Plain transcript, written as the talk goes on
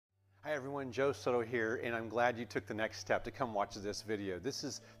Hi everyone, Joe Soto here, and I'm glad you took the next step to come watch this video. This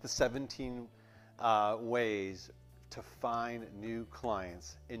is the 17 ways to find new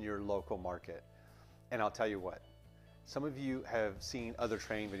clients in your local market. And I'll tell you what, some of you have seen other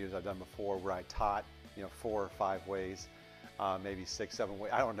training videos I've done before where I taught 4 or 5 ways, maybe 6, 7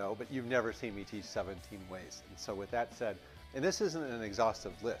 ways, I don't know, but you've never seen me teach 17 ways. And so with that said, and this isn't an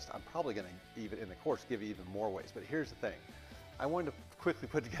exhaustive list, I'm probably going to even in the course give you even more ways, but here's the thing. I wanted to quickly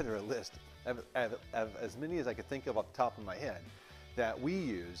put together a list of as many as I could think of off the top of my head that we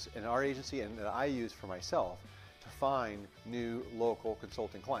use in our agency and that I use for myself to find new local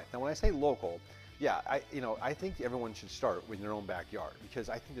consulting clients. Now when I say local, yeah, I think everyone should start with their own backyard, because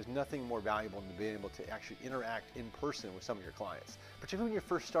I think there's nothing more valuable than being able to actually interact in person with some of your clients, particularly when you're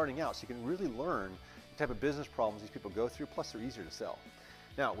first starting out, so you can really learn the type of business problems these people go through, plus they're easier to sell.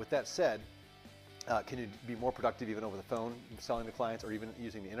 Now with that said, can you be more productive even over the phone, selling to clients, or even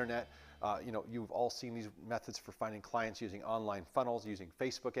using the internet? You've all seen these methods for finding clients using online funnels, using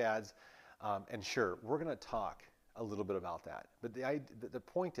Facebook ads, and sure, we're going to talk a little bit about that. But the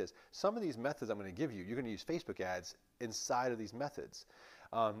point is, some of these methods I'm going to give you, you're going to use Facebook ads inside of these methods.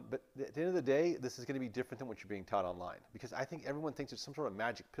 But at the end of the day, this is going to be different than what you're being taught online, because I think everyone thinks it's some sort of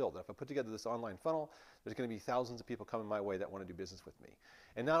magic pill that if I put together this online funnel, there's going to be thousands of people coming my way that want to do business with me.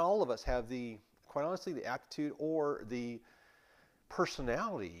 And not all of us have quite honestly, the aptitude or the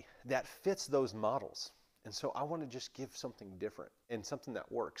personality that fits those models. And so I want to just give something different and something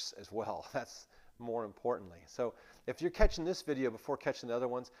that works as well. That's more importantly. So if you're catching this video before catching the other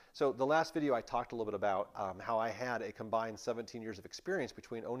ones, so the last video I talked a little bit about how I had a combined 17 years of experience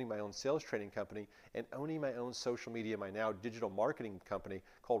between owning my own sales training company and owning my own social media, my now digital marketing company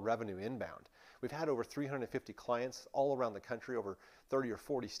called Revenue Inbound. We've had over 350 clients all around the country, over 30 or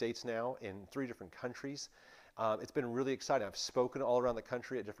 40 states now in 3 different countries. It's been really exciting. I've spoken all around the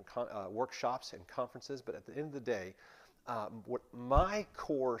country at different workshops and conferences, but at the end of the day, what my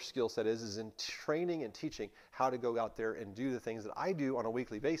core skill set is in training and teaching how to go out there and do the things that I do on a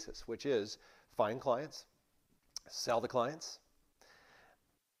weekly basis, which is find clients, sell the clients,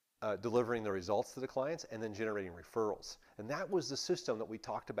 delivering the results to the clients, and then generating referrals. And that was the system that we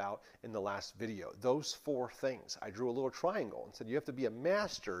talked about in the last video. Those 4 things. I drew a little triangle and said you have to be a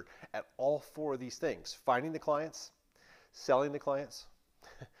master at all 4 of these things. Finding the clients, selling the clients,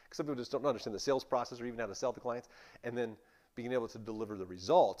 because some people just don't understand the sales process or even how to sell the clients, and then being able to deliver the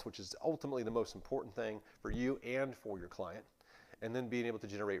results, which is ultimately the most important thing for you and for your client, and then being able to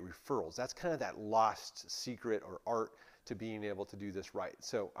generate referrals. That's kind of that lost secret or art to being able to do this right.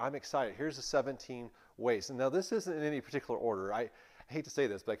 So I'm excited. Here's the 17 ways. And now this isn't in any particular order. I hate to say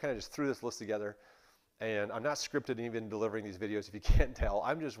this, but I kind of just threw this list together, and I'm not scripted even delivering these videos, if you can't tell.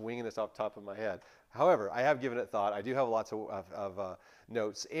 I'm just winging this off the top of my head. However, I have given it thought. I do have lots of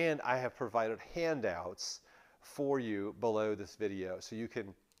notes, and I have provided handouts for you below this video, so you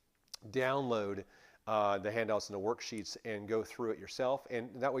can download the handouts and the worksheets and go through it yourself. And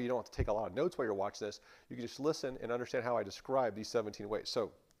that way you don't have to take a lot of notes while you're watching this. You can just listen and understand how I describe these 17 ways.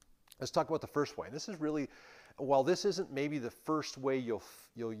 So let's talk about the first way. This is really, while this isn't maybe the first way you'll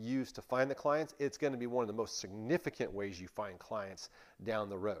use to find the clients, it's going to be one of the most significant ways you find clients down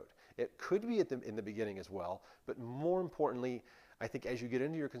the road. It could be in the beginning as well, but more importantly, I think as you get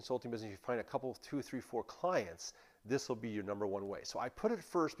into your consulting business, you find a couple, 2, 3, 4 clients, this will be your number 1 way. So I put it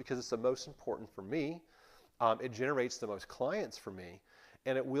first because it's the most important for me. It generates the most clients for me,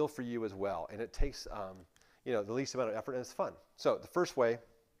 and it will for you as well. And it takes the least amount of effort, and it's fun. So the first way,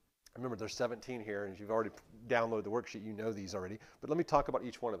 remember there's 17 here, and if you've already downloaded the worksheet, you know these already. But let me talk about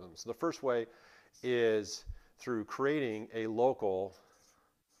each one of them. So the first way is through creating a local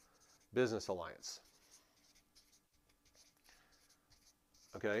business alliance.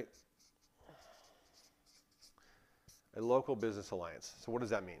 Okay? A local business alliance. So what does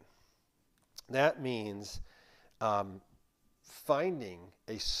that mean? That means finding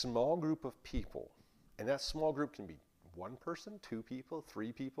a small group of people, and that small group can be 1 person, 2 people,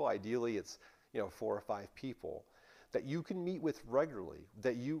 3 people. Ideally, it's 4 or 5 people that you can meet with regularly,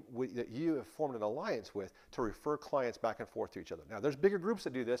 that you have formed an alliance with to refer clients back and forth to each other. Now, there's bigger groups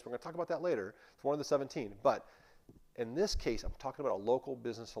that do this. We're going to talk about that later. It's one of the 17. But in this case, I'm talking about a local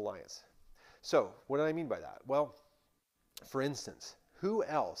business alliance. So what do I mean by that? Well, for instance, who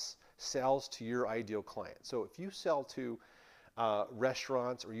else sells to your ideal client? So if you sell to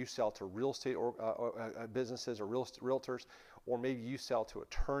restaurants, or you sell to real estate businesses or realtors, or maybe you sell to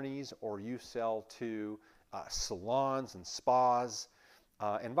attorneys, or you sell to salons and spas.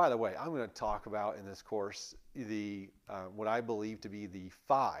 And by the way, I'm going to talk about in this course what I believe to be the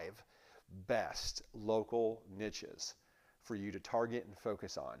 5 best local niches for you to target and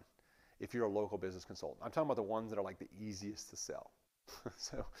focus on. if you're a local business consultant. I'm talking about the ones that are like the easiest to sell.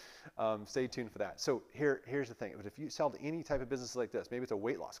 So stay tuned for that. So here's the thing. But if you sell to any type of business like this, maybe it's a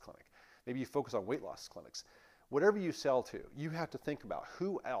weight loss clinic, maybe you focus on weight loss clinics, whatever you sell to, you have to think about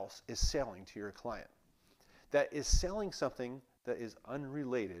who else is selling to your client that is selling something that is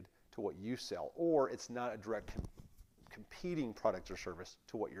unrelated to what you sell, or it's not a direct competing product or service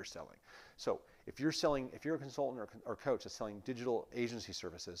to what you're selling. So if you're a consultant or coach that's selling digital agency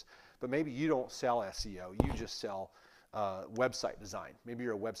services, but maybe you don't sell SEO, you just sell website design. Maybe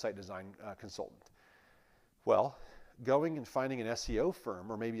you're a website design consultant. Well, going and finding an SEO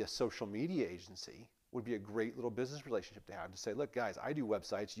firm or maybe a social media agency would be a great little business relationship to have, to say, look, guys, I do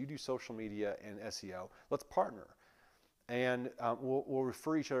websites, you do social media and SEO, let's partner. And we'll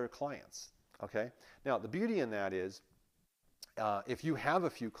refer each other clients, okay? Now, the beauty in that is, if you have a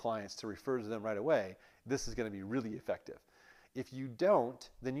few clients to refer to them right away, this is going to be really effective. If you don't,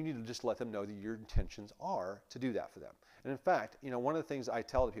 then you need to just let them know that your intentions are to do that for them. And in fact, one of the things I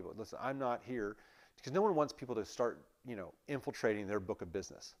tell the people, listen, I'm not here, because no one wants people to start, infiltrating their book of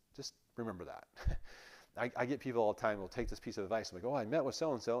business. Just remember that. I get people all the time who will take this piece of advice and like, oh, I met with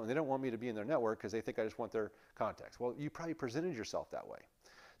so-and-so, and they don't want me to be in their network because they think I just want their contacts. Well, you probably presented yourself that way.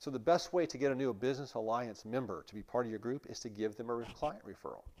 So the best way to get a new business alliance member to be part of your group is to give them a client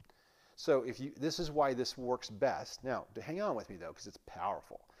referral. So this is why this works best. Now, hang on with me though, because it's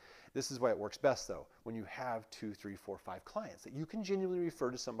powerful. This is why it works best though, when you have 2, 3, 4, 5 clients that you can genuinely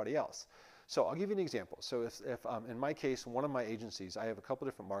refer to somebody else. So I'll give you an example. So if in my case, one of my agencies, I have a couple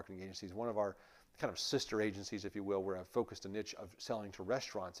different marketing agencies, one of our kind of sister agencies, if you will, where I've focused a niche of selling to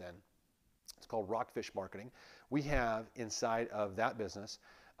restaurants in. It's called Rockfish Marketing. We have inside of that business,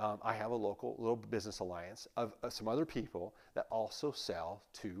 I have a local little business alliance of some other people that also sell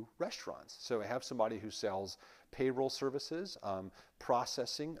to restaurants. So I have somebody who sells payroll services,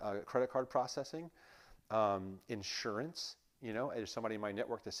 processing, credit card processing, insurance. There's somebody in my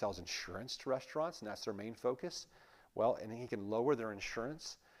network that sells insurance to restaurants, and that's their main focus. Well, and he can lower their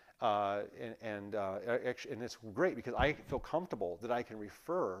insurance. And it's great because I feel comfortable that I can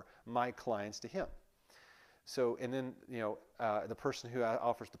refer my clients to him. So, and then, the person who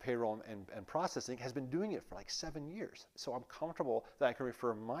offers the payroll and processing has been doing it for like 7 years. So I'm comfortable that I can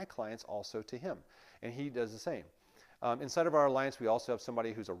refer my clients also to him. And he does the same. Inside of our alliance, we also have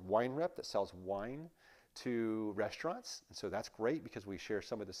somebody who's a wine rep that sells wine to restaurants. And so that's great because we share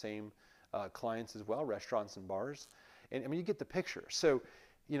some of the same clients as well, restaurants and bars. And I mean, you get the picture. So,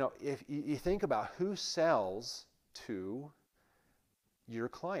 if you think about who sells to your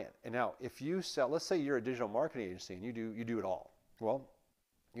client. And now, if you sell, let's say you're a digital marketing agency and you do it all. Well,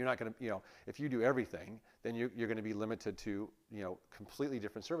 you're not going to, if you do everything, then you're going to be limited to, completely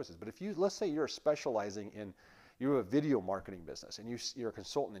different services. But let's say you're specializing in, you're a video marketing business and you're a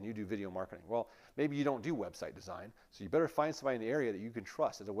consultant and you do video marketing. Well, maybe you don't do website design. So you better find somebody in the area that you can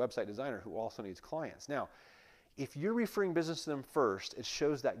trust as a website designer who also needs clients. Now, if you're referring business to them first, it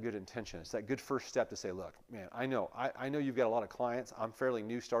shows that good intention. It's that good first step to say, look, man, I know you've got a lot of clients. I'm fairly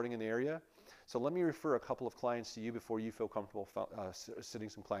new starting in the area. So let me refer a couple of clients to you before you feel comfortable sending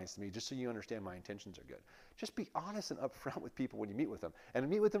some clients to me, just so you understand my intentions are good. Just be honest and upfront with people when you meet with them. And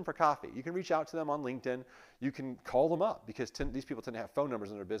meet with them for coffee. You can reach out to them on LinkedIn. You can call them up because these people tend to have phone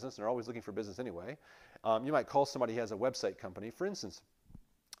numbers in their business and they're always looking for business anyway. You might call somebody who has a website company. For instance,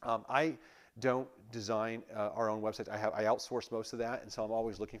 I don't design our own websites. I outsource most of that, and so I'm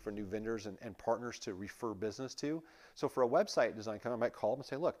always looking for new vendors and partners to refer business to. So for a website design company, I might call them and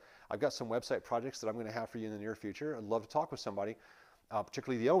say, look, I've got some website projects that I'm going to have for you in the near future. I'd love to talk with somebody,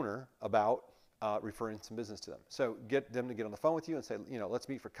 particularly the owner, about referring some business to them. So get them to get on the phone with you and say, let's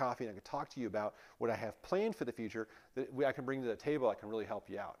meet for coffee, and I can talk to you about what I have planned for the future that I can bring to the table. I can really help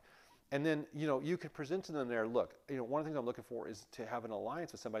you out. And then, you can present to them there, look, one of the things I'm looking for is to have an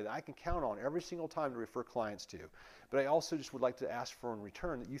alliance with somebody that I can count on every single time to refer clients to. But I also just would like to ask for in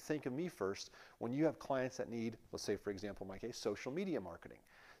return that you think of me first when you have clients that need, let's say, for example, in my case, social media marketing.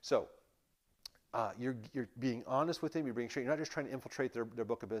 So you're being honest with them, you're being straight. You're not just trying to infiltrate their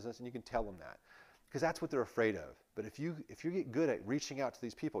book of business, and you can tell them that. Because that's what they're afraid of. But if you get good at reaching out to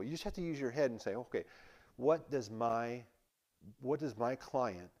these people, you just have to use your head and say, okay, what does my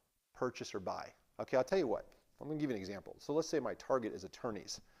client purchase or buy? Okay, I'll tell you what. I'm going to give you an example. So let's say my target is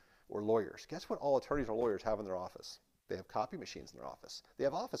attorneys or lawyers. Guess what all attorneys or lawyers have in their office? They have copy machines in their office. They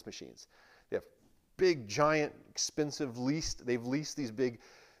have office machines. They have big, giant, expensive they've leased these big,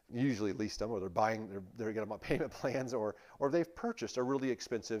 usually leased them, or they're getting them on payment plans, or they've purchased a really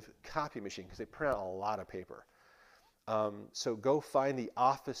expensive copy machine because they print out a lot of paper. So go find the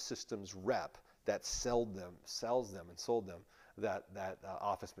office systems rep that sells them and sold them that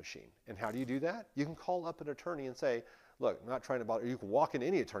office machine. And how do you do that? You can call up an attorney and say, look, I'm not trying to bother. You can walk into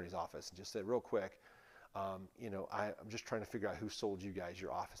any attorney's office and just say real quick, I'm just trying to figure out who sold you guys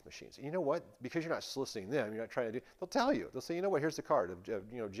your office machines. And you know what? Because you're not soliciting them, you're not trying to do, they'll tell you. They'll say, you know what, here's the card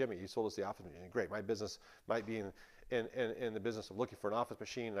of Jimmy, you sold us the office machine. Great, my business might be in the business of looking for an office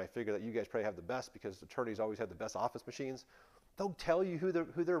machine, and I figure that you guys probably have the best because attorneys always have the best office machines. They'll tell you who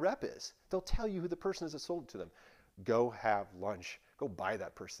their rep is. They'll tell you who the person is that sold it to them. Go have lunch. Go buy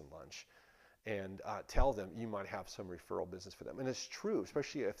that person lunch. And tell them you might have some referral business for them. And it's true,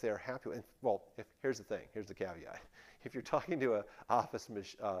 especially if they're happy. Here's the thing. Here's the caveat. If you're talking to if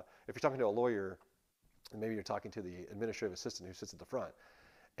you're talking to a lawyer, and maybe you're talking to the administrative assistant who sits at the front,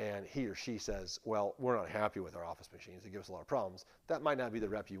 and he or she says, well, we're not happy with our office machines. They give us a lot of problems. That might not be the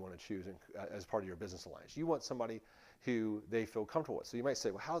rep you want to choose as part of your business alliance. You want somebody who they feel comfortable with. So you might say,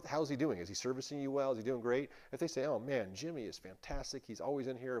 well, how's he doing? Is he servicing you well? Is he doing great? If they say, oh man, Jimmy is fantastic. He's always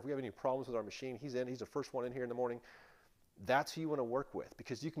in here. If we have any problems with our machine, he's in. He's the first one in here in the morning. That's who you want to work with,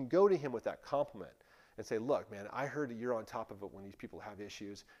 because you can go to him with that compliment and say, look, man, I heard that you're on top of it when these people have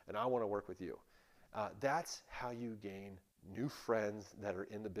issues, and I want to work with you. That's how you gain new friends that are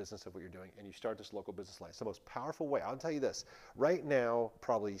in the business of what you're doing, and you start this local business line. It's the most powerful way. I'll tell you this. Right now,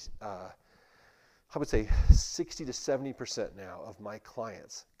 probably I would say 60 to 70% now of my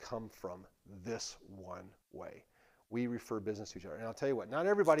clients come from this one way. We refer business to each other. And I'll tell you what, not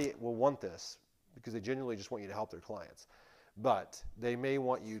everybody will want this because they genuinely just want you to help their clients. But they may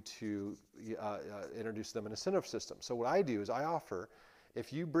want you to introduce them an incentive system. So what I do is I offer,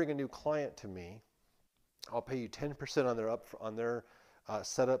 if you bring a new client to me, I'll pay you 10% on their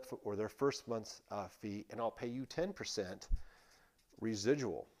setup or their first month's fee, and I'll pay you 10%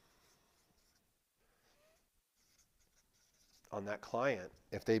 residual on that client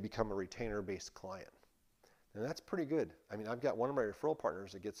if they become a retainer-based client. And that's pretty good. I mean, I've got one of my referral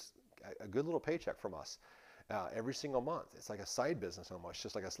partners that gets a good little paycheck from us every single month. It's like a side business almost,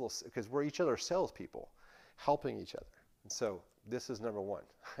 just like a little, because we're each other's salespeople, helping each other. And so this is number one.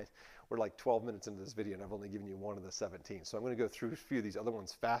 We're like 12 minutes into this video and I've only given you one of the 17. So I'm going to go through a few of these other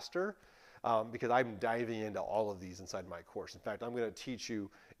ones faster because I'm diving into all of these inside my course. In fact, I'm going to teach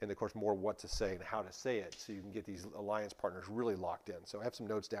you in the course more what to say and how to say it so you can get these alliance partners really locked in. So I have some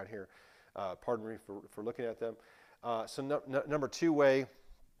notes down here. Pardon me for looking at them. Number two way,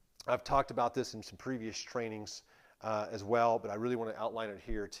 I've talked about this in some previous trainings as well, but I really want to outline it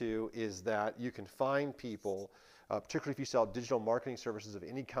here too, is that you can find people, particularly if you sell digital marketing services of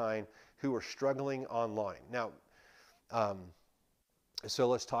any kind, who are struggling online. Now, so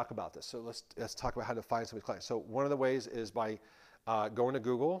let's talk about this. So let's talk about how to find some of these clients. So one of the ways is by going to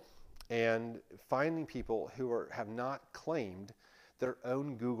Google and finding people who have not claimed their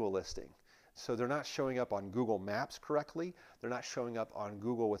own Google listing. So they're not showing up on Google Maps correctly. They're not showing up on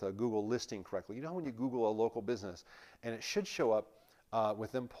Google with a Google listing correctly. You know when you Google a local business, and it should show up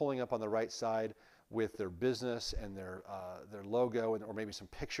with them pulling up on the right side with their business and their logo, or maybe some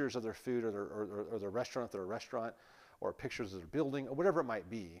pictures of their food or their restaurant if they're a restaurant, or pictures of their building, or whatever it might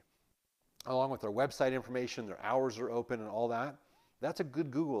be, along with their website information, their hours are open and all that. That's a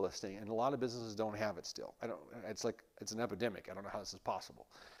good Google listing, and a lot of businesses don't have it still. It's an epidemic. I don't know how this is possible.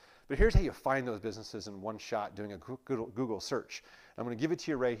 But here's how you find those businesses in one shot doing a Google search. I'm going to give it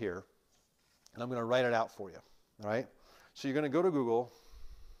to you right here, and I'm going to write it out for you. All right? So you're going to go to Google,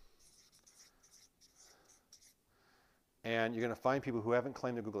 and you're going to find people who haven't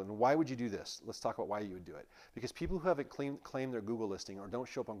claimed their Google. And why would you do this? Let's talk about why you would do it. Because people who haven't claimed their Google listing or don't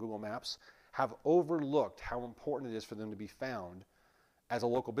show up on Google Maps have overlooked how important it is for them to be found as a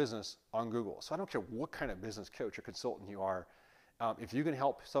local business on Google. So I don't care what kind of business coach or consultant you are. If you can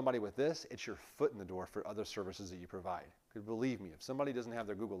help somebody with this, it's your foot in the door for other services that you provide. Because believe me, if somebody doesn't have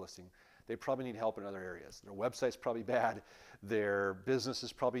their Google listing, they probably need help in other areas. Their website's probably bad. Their business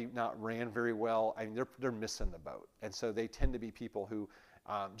is probably not ran very well. I mean, they're missing the boat. And so they tend to be people who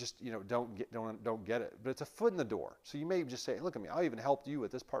just don't get it. But it's a foot in the door. So you may just say, look at me, I'll even help you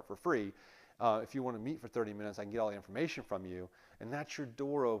with this part for free. If you want to meet for 30 minutes, I can get all the information from you. And that's your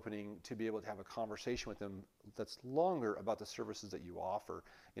door opening to be able to have a conversation with them that's longer about the services that you offer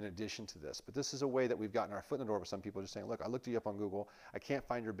in addition to this. But this is a way that we've gotten our foot in the door with some people just saying, look, I looked you up on Google, I can't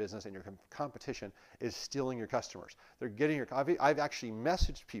find your business, and your competition is stealing your customers. They're getting your, I've actually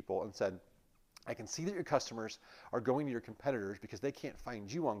messaged people and said, I can see that your customers are going to your competitors because they can't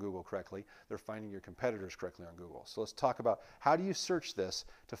find you on Google correctly. They're finding your competitors correctly on Google. So let's talk about how do you search this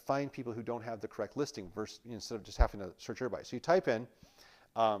to find people who don't have the correct listing versus, instead of just having to search everybody. So you type in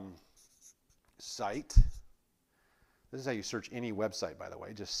site. This is how you search any website, by the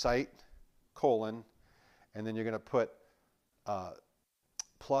way. Just site, colon, and then you're going to put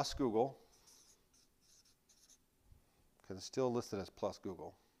plus Google, because it's still listed as plus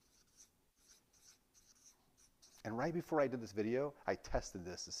Google. And right before I did this video, I tested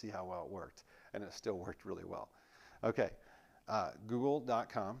this to see how well it worked, and it still worked really well. Okay,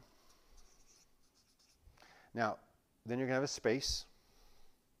 google.com. Now, then you're going to have a space.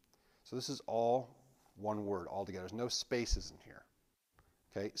 So this is all one word altogether. There's no spaces in here.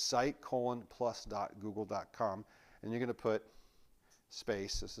 Okay, site:+.google.com, and you're going to put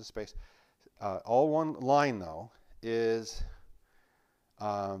space. This is space. All one line though is.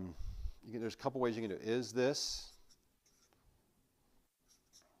 There's a couple ways you can do it. Is this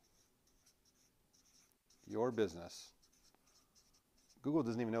your business? Google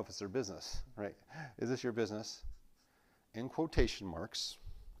doesn't even know if it's their business, right? Is this your business? In quotation marks,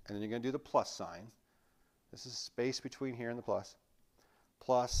 and then you're going to do the plus sign. This is space between here and the plus.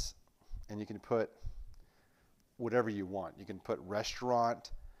 Plus, and you can put whatever you want. You can put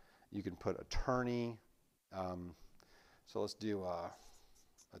restaurant, you can put attorney. So let's do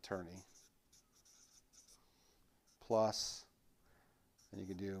attorney. Plus, and you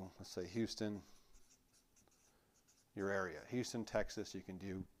can do, let's say Houston, your area. Houston, Texas, you can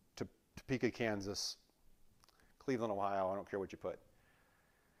do Topeka, Kansas, Cleveland, Ohio, I don't care what you put.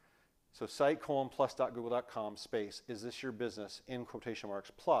 So site:+.google.com space, is this your business, in quotation marks,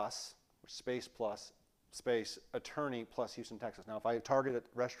 plus, space plus, space, attorney plus Houston, Texas. Now if I target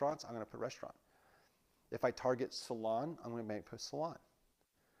restaurants, I'm going to put restaurant. If I target salon, I'm going to put salon.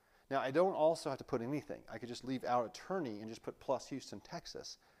 Now I don't also have to put anything. I could just leave out attorney and just put plus Houston,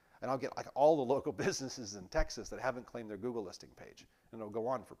 Texas. And I'll get like all the local businesses in Texas that haven't claimed their Google listing page. And it'll go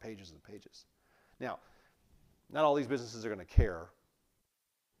on for pages and pages. Now, not all these businesses are going to care,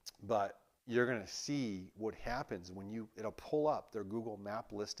 but you're going to see what happens when it'll pull up their Google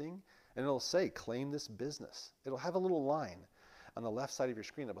map listing and it'll say claim this business. It'll have a little line on the left side of your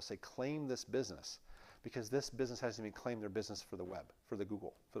screen that will say claim this business, because this business hasn't even claimed their business for the web, for their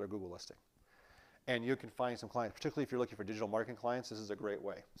Google listing. And you can find some clients, particularly if you're looking for digital marketing clients. This is a great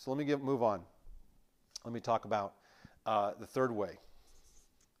way. So let me move on. Let me talk about the third way.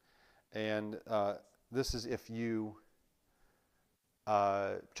 And this is if you,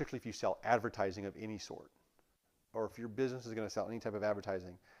 particularly if you sell advertising of any sort, or if your business is going to sell any type of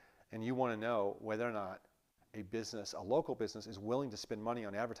advertising, and you want to know whether or not a local business is willing to spend money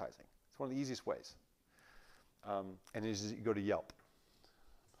on advertising. It's one of the easiest ways. And is you go to Yelp.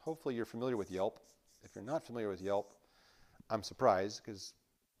 Hopefully you're familiar with Yelp. If you're not familiar with Yelp, I'm surprised, because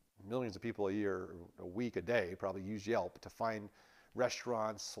millions of people a year, a week, a day probably use Yelp to find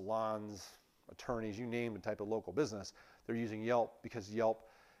restaurants, salons, attorneys, you name the type of local business. They're using Yelp because Yelp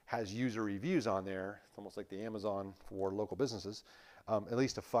has user reviews on there. It's almost like the Amazon for local businesses, at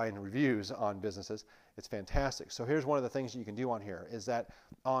least to find reviews on businesses. It's fantastic. So here's one of the things you can do on here is that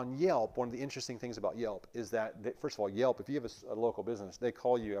on Yelp, one of the interesting things about Yelp is that, first of all, Yelp, if you have a local business, they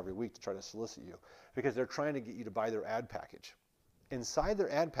call you every week to try to solicit you because they're trying to get you to buy their ad package. Inside their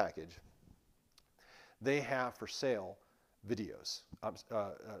ad package, they have for sale videos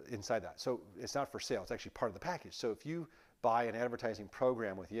inside that. So it's not for sale, it's actually part of the package. So if you buy an advertising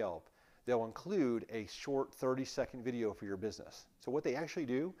program with Yelp, they'll include a short 30-second video for your business. So what they actually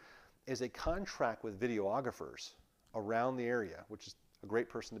do is they contract with videographers around the area, which is a great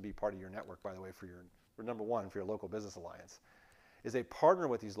person to be part of your network, by the way, for number one, for your local business alliance, is they partner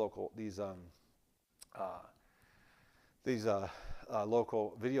with these local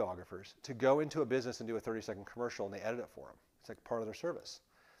videographers to go into a business and do a 30-second commercial, and they edit it for them. It's like part of their service.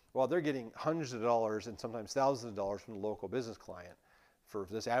 Well, they're getting hundreds of dollars and sometimes thousands of dollars from the local business client for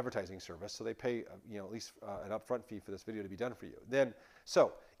this advertising service, so they pay at least an upfront fee for this video to be done for you.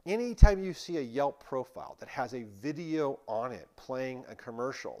 So anytime you see a Yelp profile that has a video on it playing a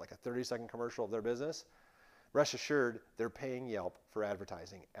commercial, like a 30-second commercial of their business, rest assured they're paying Yelp for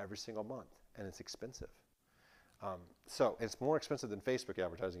advertising every single month, and it's expensive. So it's more expensive than Facebook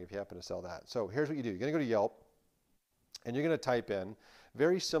advertising if you happen to sell that. So here's what you do. You're going to go to Yelp, and you're going to type in,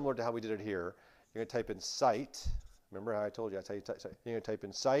 very similar to how we did it here, you're going to type in site. Remember how I told you, that's how you type. You're going to type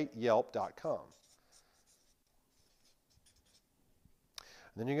in site::yelp.com.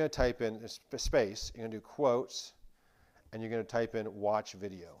 And then you're going to type in a space, you're going to do quotes, and you're going to type in watch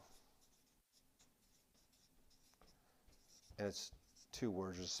video. And it's 2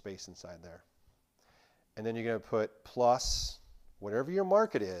 words, there's a space inside there. And then you're going to put plus whatever your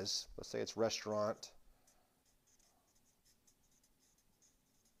market is. Let's say it's restaurant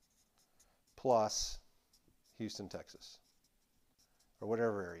plus Houston, Texas, or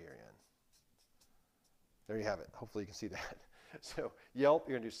whatever area you're in. There you have it. Hopefully you can see that. So Yelp,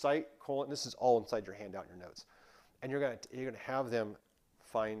 you're going to do site:, this is all inside your handout in your notes. and you're gonna have them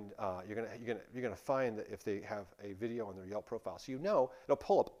find you're gonna find that if they have a video on their Yelp profile, so it'll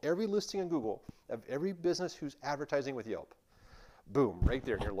pull up every listing on Google of every business who's advertising with Yelp. Boom, right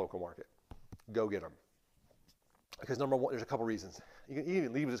there in your local market. Go get them. Because number one, there's a couple reasons. You can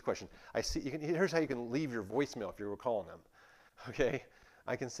even leave this question. Here's how you can leave your voicemail if you were calling them. Okay,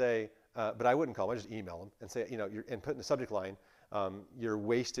 I can say, but I wouldn't call them. I just email them and say, and put in the subject line, your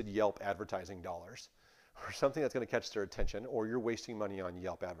wasted Yelp advertising dollars, or something that's going to catch their attention, or you're wasting money on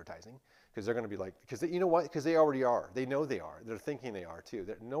Yelp advertising, because they're going to be like, because you know what? Because they already are. They know they are. They're thinking they are too.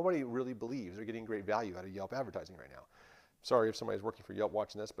 Nobody really believes they're getting great value out of Yelp advertising right now. Sorry if somebody's working for Yelp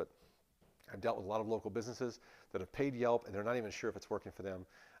watching this, but I've dealt with a lot of local businesses that have paid Yelp and they're not even sure if it's working for them.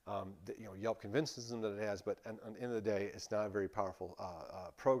 Yelp convinces them that it has, but at the end of the day, it's not a very powerful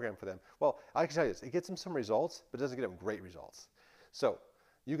program for them. Well, I can tell you this, it gets them some results, but it doesn't get them great results. So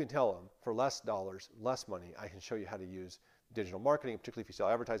you can tell them for less dollars, less money, I can show you how to use digital marketing, particularly if you sell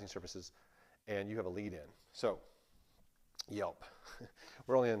advertising services and you have a lead in. So Yelp,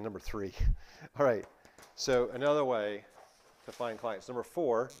 we're only on number 3. All right, so another way to find clients. Number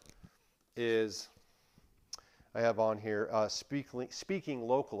 4 is, I have on here, speaking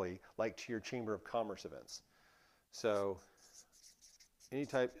locally, like to your Chamber of Commerce events. So any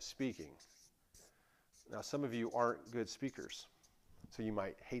type of speaking. Now, some of you aren't good speakers, so you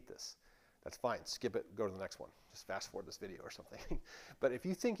might hate this. That's fine. Skip it. Go to the next one. Just fast forward this video or something. But if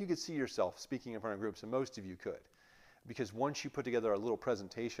you think you could see yourself speaking in front of groups, and most of you could, because once you put together a little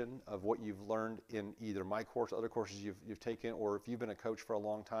presentation of what you've learned in either my course, other courses you've taken, or if you've been a coach for a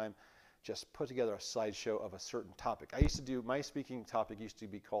long time, just put together a slideshow of a certain topic. My speaking topic used to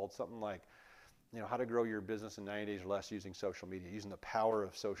be called something like, how to grow your business in 90 days or less using social media, using the power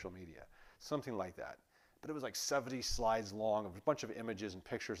of social media, something like that. But it was like 70 slides long of a bunch of images and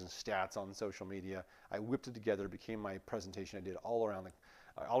pictures and stats on social media. I whipped it together, it became my presentation I did all around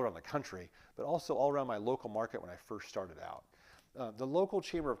the country, but also all around my local market when I first started out. The local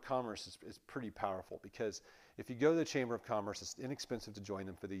Chamber of Commerce is pretty powerful, because if you go to the Chamber of Commerce, it's inexpensive to join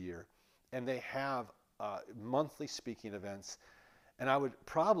them for the year. And they have monthly speaking events, and I would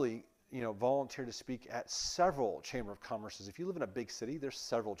probably volunteer to speak at several Chamber of Commerces. If you live in a big city, there's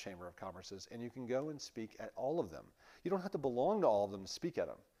several Chamber of Commerces, and you can go and speak at all of them. You don't have to belong to all of them to speak at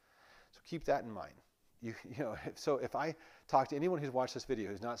them. So keep that in mind. So if I talk to anyone who's watched this video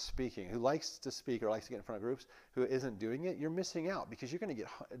who's not speaking, who likes to speak or likes to get in front of groups, who isn't doing it, you're missing out, because you're going to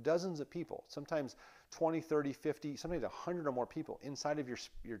get dozens of people, sometimes 20, 30, 50, sometimes 100 or more people inside of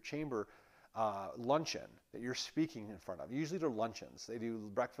your chamber luncheon that you're speaking in front of. Usually they're luncheons. They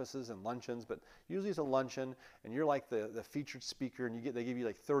do breakfasts and luncheons, but usually it's a luncheon, and you're like the featured speaker, and they give you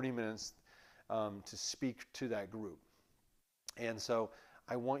like 30 minutes to speak to that group. And so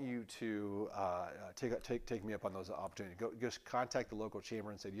I want you to take me up on those opportunities. Just contact the local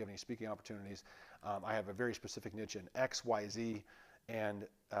chamber and say, do you have any speaking opportunities? I have a very specific niche in X, Y, Z, and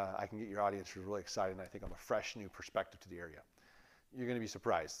I can get your audience really excited, and I think I'm a fresh new perspective to the area. You're going to be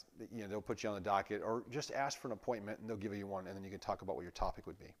surprised. They'll put you on the docket, or just ask for an appointment and they'll give you one, and then you can talk about what your topic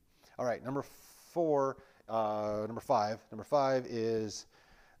would be. All right, number 5 is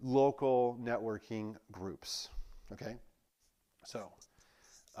local networking groups. Okay, so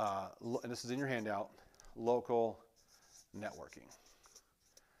and this is in your handout, local networking.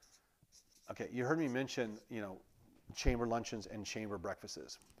 Okay, you heard me mention chamber luncheons and chamber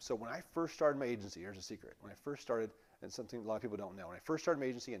breakfasts. So when I first started my agency, here's a secret. When I first started, and something a lot of people don't know, when I first started my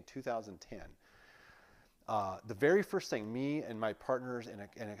agency in 2010, the very first thing, me and my partners and I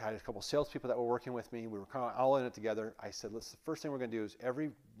had a couple salespeople that were working with me, we were kind of all in it together. I said, the first thing we're going to do is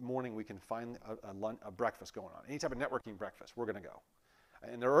every morning we can find a breakfast going on. Any type of networking breakfast, we're going to go.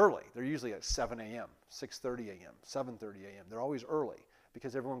 And they're early. They're usually at 7 a.m., 6:30 a.m., 7:30 a.m. They're always early,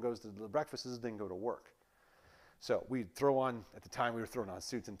 because everyone goes to the breakfasts, then go to work. So we'd throw on, at the time we were throwing on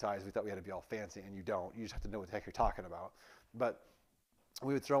suits and ties. We thought we had to be all fancy, and you don't. You just have to know what the heck you're talking about. But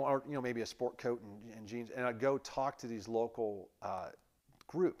we would throw on, maybe a sport coat and jeans, and I'd go talk to these local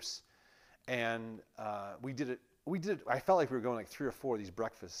groups. And we did it. I felt like we were going like 3 or 4 of these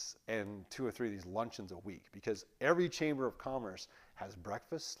breakfasts and 2 or 3 of these luncheons a week, because every Chamber of Commerce has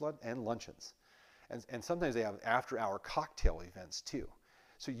breakfasts and luncheons. And sometimes they have after-hour cocktail events too.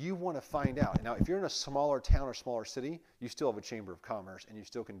 So you want to find out. Now, if you're in a smaller town or smaller city, you still have a Chamber of Commerce and you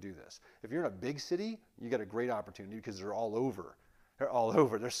still can do this. If you're in a big city, you got a great opportunity, because they're all over. They're all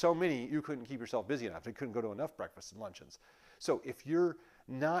over. There's so many, you couldn't keep yourself busy enough. You couldn't go to enough breakfasts and luncheons. So if you're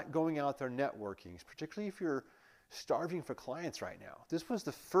not going out there networking, particularly if you're starving for clients right now, this was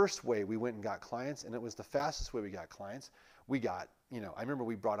the first way we went and got clients, and it was the fastest way we got clients, We got, I remember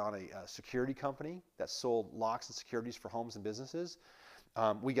we brought on a security company that sold locks and securities for homes and businesses.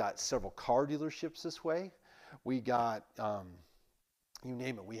 We got several car dealerships this way. We got, you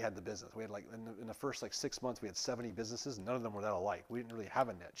name it, we had the business. We had in the first 6 months, we had 70 businesses, and none of them were that alike. We didn't really have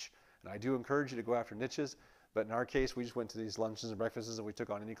a niche. And I do encourage you to go after niches, but in our case, we just went to these lunches and breakfasts and we took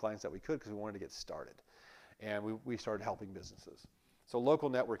on any clients that we could because we wanted to get started. And we started helping businesses. So local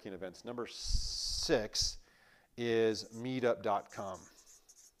networking events. Number 6 is meetup.com.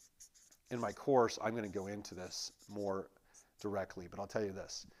 In my course, I'm going to go into this more directly, but I'll tell you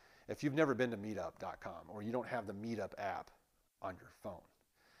this. If you've never been to meetup.com or you don't have the Meetup app on your phone,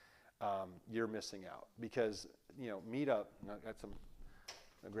 you're missing out because, Meetup,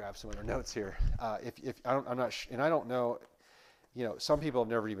 I'll grab some other notes here. I'm not, and I don't know, some people have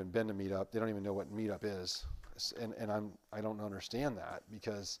never even been to Meetup. They don't even know what Meetup is, and I don't understand that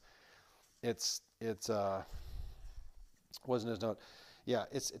because it's wasn't his note. Yeah,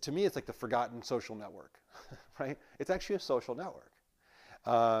 to me it's like the forgotten social network, right? It's actually a social network,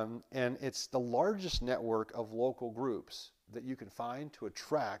 and it's the largest network of local groups that you can find to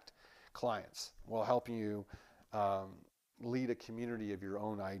attract clients while helping you lead a community of your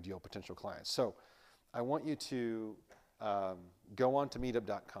own ideal potential clients. So I want you to go on to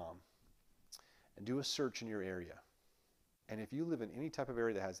meetup.com and do a search in your area. And if you live in any type of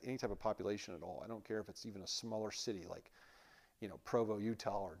area that has any type of population at all, I don't care if it's even a smaller city like Provo,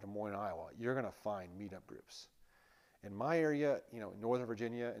 Utah, or Des Moines, Iowa, you're going to find meetup groups. In my area, Northern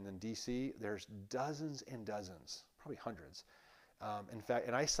Virginia and then DC, there's dozens and dozens, probably hundreds. In fact,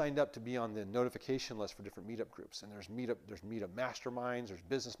 and I signed up to be on the notification list for different meetup groups. And there's meetup masterminds, there's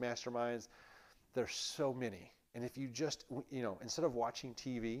business masterminds. There's so many. And if you just, instead of watching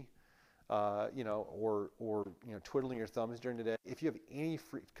TV, or twiddling your thumbs during the day, if you have any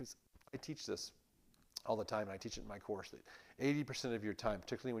free, because I teach this all the time, and I teach it in my course, that 80% of your time,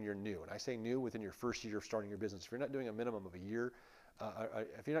 particularly when you're new, and I say new within your first year of starting your business, if you're not doing a minimum of a year,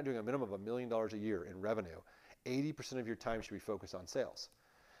 if you're not doing a minimum of $1 million a year in revenue, 80% of your time should be focused on sales.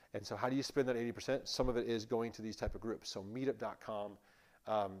 And so how do you spend that 80%? Some of it is going to these type of groups. So meetup.com,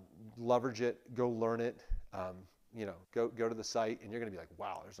 leverage it, go learn it, go to the site, and you're going to be like,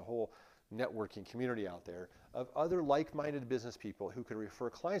 wow, there's a whole networking community out there of other like-minded business people who can refer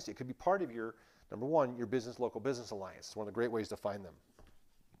clients to you. It could be part of your, number one, your local business alliance. It's one of the great ways to find them.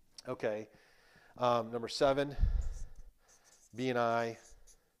 Okay, number 7, BNI.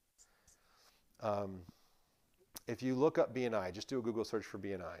 If you look up BNI, just do a Google search for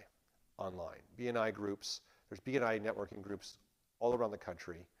BNI online. BNI groups, there's BNI networking groups all around the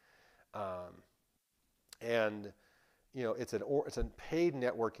country. It's a paid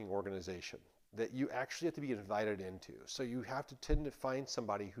networking organization that you actually have to be invited into. So you have to tend to find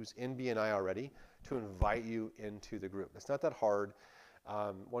somebody who's in BNI already to invite you into the group. It's not that hard.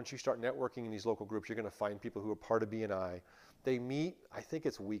 Once you start networking in these local groups, you're going to find people who are part of BNI. They meet, I think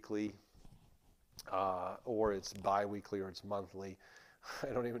it's weekly, or it's bi-weekly, or it's monthly. I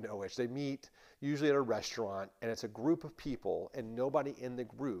don't even know which. They meet usually at a restaurant, and it's a group of people, and nobody in the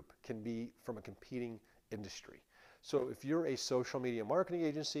group can be from a competing industry. So if you're a social media marketing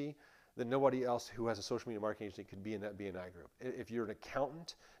agency, then nobody else who has a social media marketing agency could be in that BNI group. If you're an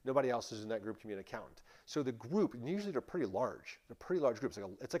accountant, nobody else who's in that group can be an accountant. So the group, and usually they're pretty large. They're pretty large groups.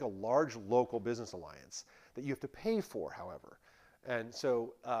 It's like a large local business alliance that you have to pay for, however. And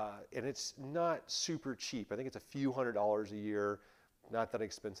so, and it's not super cheap. I think it's a few $100s a year. Not that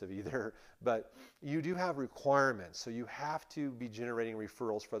expensive either, but you do have requirements. So you have to be generating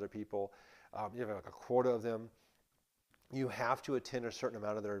referrals for other people. You have like a quota of them. You have to attend a certain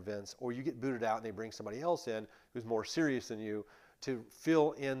amount of their events, or you get booted out and they bring somebody else in who's more serious than you to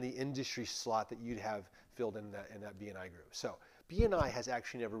fill in the industry slot that you'd have filled in that BNI group. So BNI has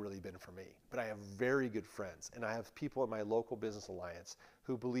actually never really been for me, but I have very good friends, and I have people in my local business alliance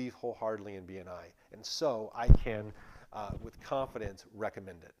who believe wholeheartedly in BNI, and so I can, with confidence,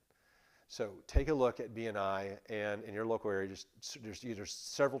 recommend it. So take a look at BNI, and in your local area, there's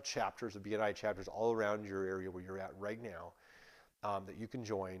several chapters of BNI chapters all around your area where you're at right now that you can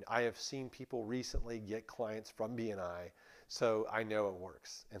join. I have seen people recently get clients from BNI, so I know it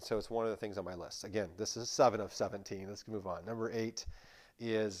works. And so it's one of the things on my list. Again, this is 7 of 17. Let's move on. Number 8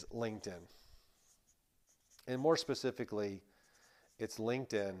 is LinkedIn. And more specifically, it's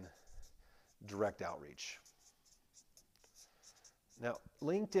LinkedIn direct outreach. Now,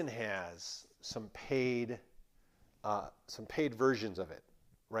 LinkedIn has some paid versions of it,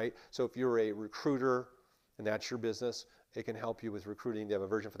 right? So if you're a recruiter and that's your business, it can help you with recruiting. They have a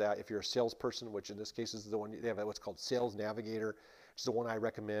version for that. If you're a salesperson, which in this case is the one, they have what's called Sales Navigator, which is the one I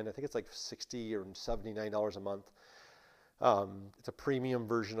recommend. I think it's like $60 or $79 a month. It's a premium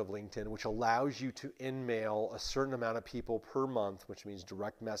version of LinkedIn, which allows you to in-mail a certain amount of people per month, which means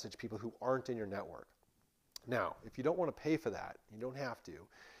direct message people who aren't in your network. Now, if you don't want to pay for that, you don't have to.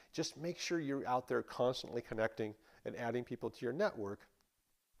 Just make sure you're out there constantly connecting and adding people to your network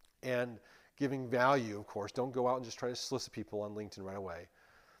and giving value, of course. Don't go out and just try to solicit people on LinkedIn right away.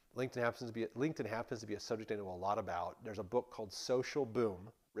 LinkedIn happens to be a subject I know a lot about. There's a book called Social Boom,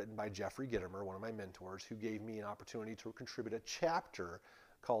 written by Jeffrey Gitomer, one of my mentors, who gave me an opportunity to contribute a chapter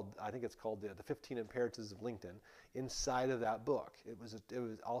called, I think it's called the 15 Imperatives of LinkedIn, inside of that book. It was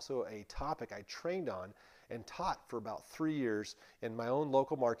also a topic I trained on and taught for about 3 years in my own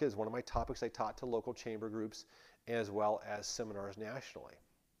local market. Is one of my topics I taught to local chamber groups as well as seminars nationally.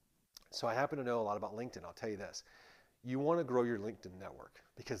 So I happen to know a lot about LinkedIn. I'll tell you this. You want to grow your LinkedIn network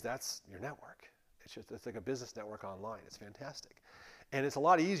because that's your network. It's like a business network online. It's fantastic. And it's a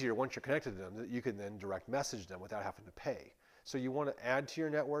lot easier once you're connected to them that you can then direct message them without having to pay. So you want to add to your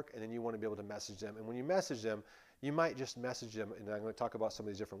network, and then you want to be able to message them. And when you message them, you might just message them, and I'm going to talk about some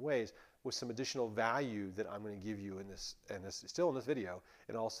of these different ways, with some additional value that I'm going to give you in this still in this video,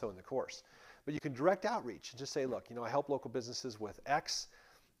 and also in the course. But you can direct outreach and just say, look, I help local businesses with X,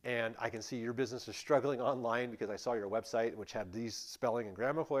 and I can see your business is struggling online because I saw your website, which had these spelling and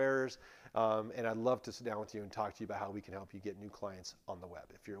grammatical errors, and I'd love to sit down with you and talk to you about how we can help you get new clients on the web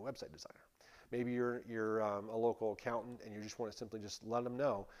if you're a website designer. Maybe you're a local accountant and you just want to simply just let them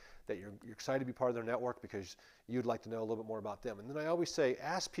know that you're excited to be part of their network because you'd like to know a little bit more about them. And then I always say,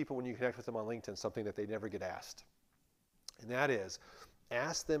 ask people when you connect with them on LinkedIn something that they never get asked. And that is,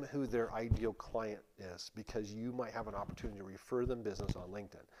 ask them who their ideal client is, because you might have an opportunity to refer them business on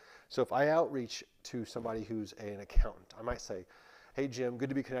LinkedIn. So if I outreach to somebody who's an accountant, I might say, hey Jim, good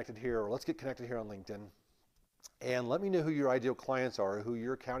to be connected here, or let's get connected here on LinkedIn. And let me know who your ideal clients are, or who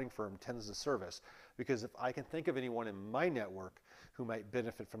your accounting firm tends to service. Because if I can think of anyone in my network who might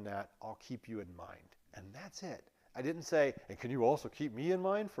benefit from that, I'll keep you in mind. And that's it. I didn't say, and can you also keep me in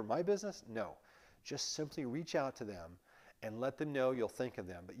mind for my business? No. Just simply reach out to them and let them know you'll think of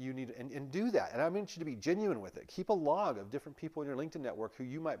them. But you need, and do that. And I want you to be genuine with it. Keep a log of different people in your LinkedIn network who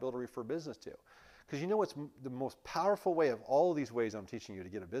you might be able to refer business to. Because what's the most powerful way of all of these ways I'm teaching you to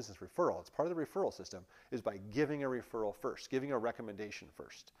get a business referral, it's part of the referral system, is by giving a referral first, giving a recommendation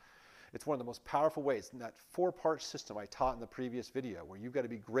first. It's one of the most powerful ways. In that 4-part system I taught in the previous video, where you've got to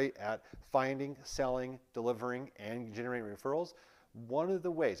be great at finding, selling, delivering, and generating referrals, one of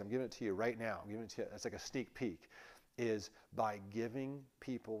the ways, I'm giving it to you right now, I'm giving it to you, it's like a sneak peek, is by giving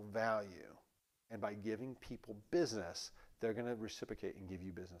people value. And by giving people business, they're going to reciprocate and give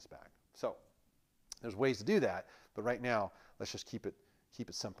you business back. So there's ways to do that, but right now, let's just keep it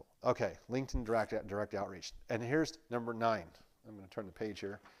simple. Okay, LinkedIn direct outreach. And here's number 9. I'm going to turn the page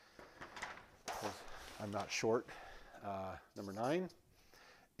here. I'm not short. Number 9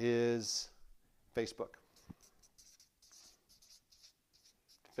 is Facebook.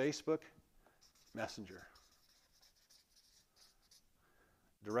 Facebook Messenger.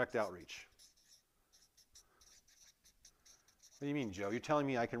 Direct outreach. What do you mean, Joe? You're telling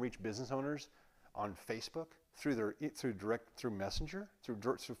me I can reach business owners on Facebook through Messenger, through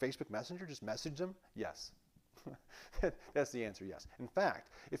Facebook Messenger? Just message them? Yes. That's the answer, yes. In fact,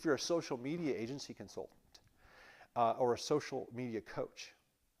 if you're a social media agency consultant or a social media coach,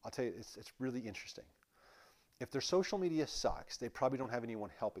 I'll tell you, it's really interesting. If their social media sucks, they probably don't have anyone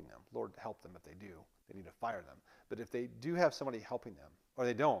helping them. Lord help them if they do. They need to fire them. But if they do have somebody helping them, or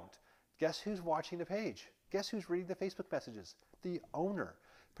they don't, guess who's watching the page? Guess who's reading the Facebook messages? The owner,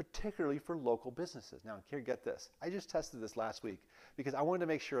 particularly for local businesses. Now, here, get this. I just tested this last week because I wanted to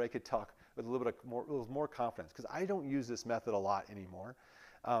make sure I could talk with a little more confidence, because I don't use this method a lot anymore.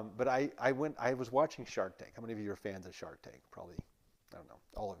 But I was watching Shark Tank. How many of you are fans of Shark Tank? Probably, I don't know,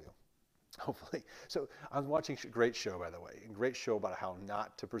 all of you. Hopefully. So I was watching a great show, by the way, a great show about how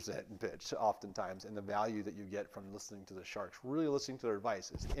not to present and pitch oftentimes, and the value that you get from listening to the sharks. Really listening to their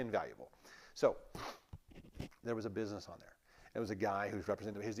advice is invaluable. So there was a business on there. It was a guy who's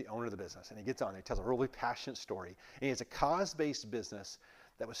represented, he's the owner of the business, and he gets on there, he tells a really passionate story, and he has a cause-based business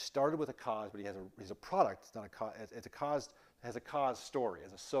that was started with a cause, but he has a product, it's not a cause, it's a cause, has a cause story,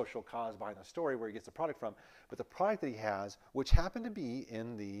 has a social cause behind the story where he gets the product from, but the product that he has, which happened to be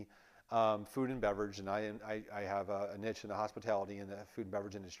in the food and beverage, and I have a niche in the hospitality in the food and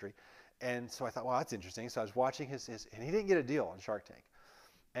beverage industry. And so I thought, well, that's interesting. So I was watching his and he didn't get a deal on Shark Tank.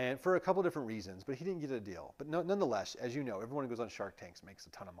 And for a couple of different reasons, but he didn't get a deal. But nonetheless, as you know, everyone who goes on Shark Tanks makes a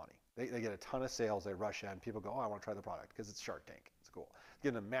ton of money. They get a ton of sales, they rush in, people go, oh, I want to try the product because it's Shark Tank. It's cool.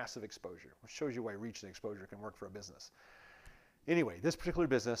 Getting a massive exposure, which shows you why reach and exposure can work for a business. Anyway, this particular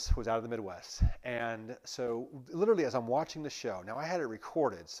business was out of the Midwest. And so literally as I'm watching the show, now I had it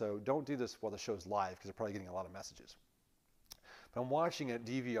recorded, so don't do this while the show's live because they're probably getting a lot of messages. But I'm watching it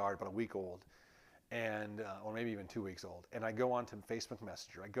DVR about a week old, and or maybe even 2 weeks old. And I go onto Facebook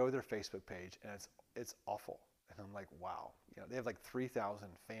Messenger. I go to their Facebook page, and it's awful. And I'm like, wow, they have like 3,000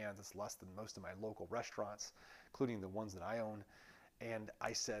 fans. It's less than most of my local restaurants, including the ones that I own. And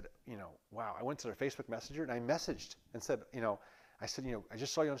I said, wow. I went to their Facebook Messenger and I messaged and said, I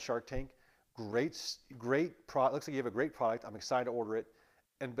just saw you on Shark Tank. Great product. Looks like you have a great product. I'm excited to order it.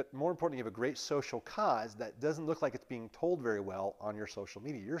 But more importantly, you have a great social cause that doesn't look like it's being told very well on your social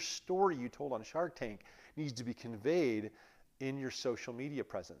media. Your story you told on Shark Tank needs to be conveyed in your social media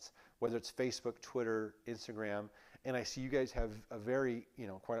presence, whether it's Facebook, Twitter, Instagram. And I see you guys have a very,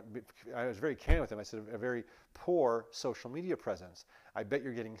 I was very candid with them. I said a very poor social media presence. I bet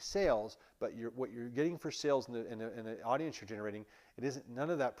you're getting sales, but what you're getting for sales in the audience you're generating, none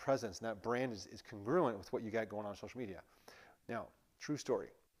of that presence and that brand is congruent with what you got going on social media. Now, true story.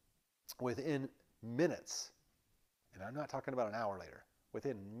 Within minutes, and I'm not talking about an hour later,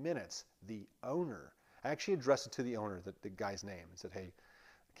 within minutes, the owner, I actually addressed it to the owner, the guy's name, and said, hey,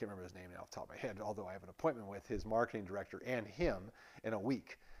 I can't remember his name off the top of my head, although I have an appointment with his marketing director and him in a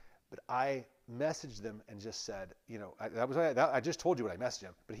week. But I messaged them and just said, I just told you what I messaged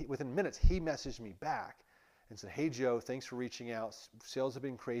him, but within minutes, he messaged me back and said, hey, Joe, thanks for reaching out. Sales have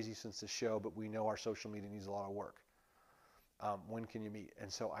been crazy since the show, but we know our social media needs a lot of work. When can you meet?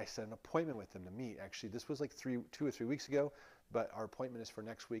 And so I set an appointment with him to meet. Actually, this was like 2 or 3 weeks ago, but our appointment is for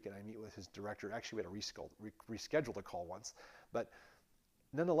next week, and I meet with his director. Actually, we had to reschedule the call once, but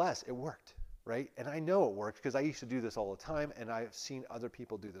nonetheless, it worked, right? And I know it worked because I used to do this all the time, and I've seen other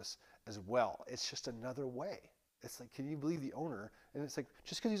people do this as well. It's just another way. It's like, can you believe the owner? And it's like,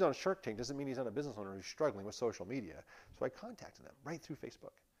 just because he's on Shark Tank doesn't mean he's not a business owner who's struggling with social media. So I contacted them right through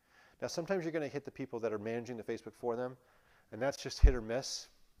Facebook. Now, sometimes you're going to hit the people that are managing the Facebook for them, and that's just hit or miss.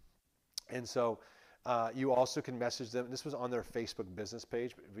 And so you also can message them. This was on their Facebook business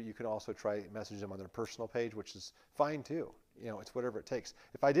page, but you can also try message them on their personal page, which is fine too. It's whatever it takes.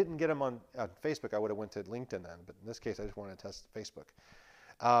 If I didn't get them on Facebook, I would have went to LinkedIn then. But in this case, I just wanted to test Facebook.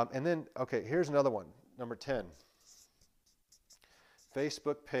 And then, okay, here's another one, number 10.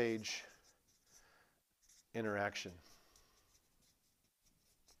 Facebook page interaction.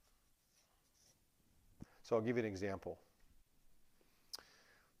 So I'll give you an example.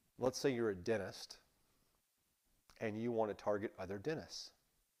 Let's say you're a dentist and you want to target other dentists.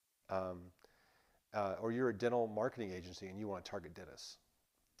 Or you're a dental marketing agency and you want to target dentists.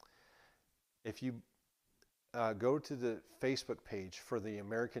 If you go to the Facebook page for the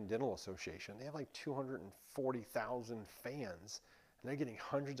American Dental Association, they have like 240,000 fans, and they're getting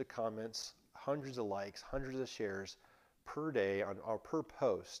hundreds of comments, hundreds of likes, hundreds of shares per day or per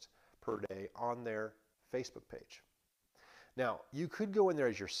post per day on their Facebook page. Now, you could go in there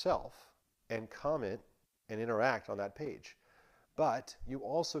as yourself and comment and interact on that page, but you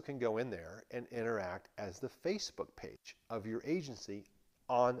also can go in there and interact as the Facebook page of your agency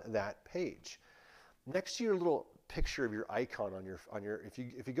on that page. Next to your little picture of your icon on your if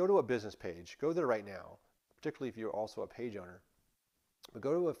you go to a business page, go there right now, particularly if you're also a page owner, but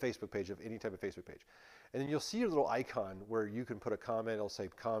go to a Facebook page of any type of Facebook page, and then you'll see your little icon where you can put a comment. It'll say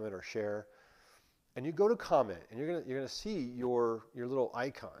comment or share. And you go to comment, and you're gonna see your little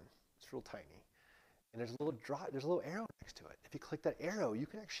icon. It's real tiny, and there's a little arrow next to it. If you click that arrow, you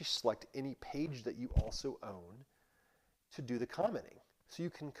can actually select any page that you also own to do the commenting. So you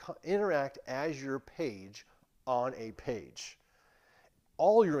can interact as your page on a page.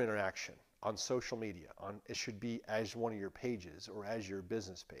 All your interaction on social media, it should be as one of your pages or as your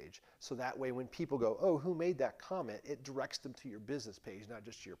business page. So that way, when people go, "Oh, who made that comment?" it directs them to your business page, not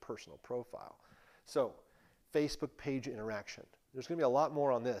just to your personal profile. So, Facebook page interaction. There's going to be a lot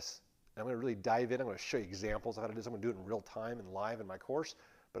more on this. I'm going to really dive in. I'm going to show you examples of how to do this. I'm going to do it in real time and live in my course,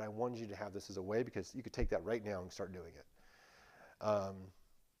 but I wanted you to have this as a way because you could take that right now and start doing it.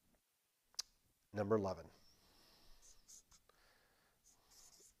 Number 11.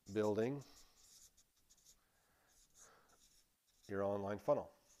 Building your online funnel.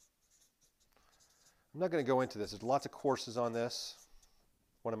 I'm not going to go into this. There's lots of courses on this.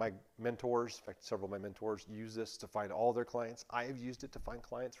 One of my mentors, in fact, several of my mentors use this to find all their clients. I have used it to find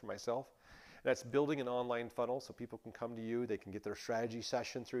clients for myself. And that's building an online funnel so people can come to you. They can get their strategy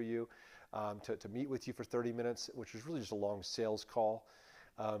session through you, to meet with you for 30 minutes, which is really just a long sales call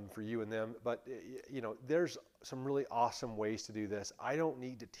for you and them. But there's some really awesome ways to do this. I don't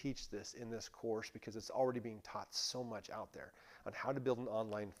need to teach this in this course because it's already being taught so much out there on how to build an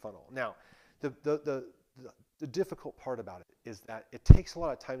online funnel. Now, the the difficult part about it is that it takes a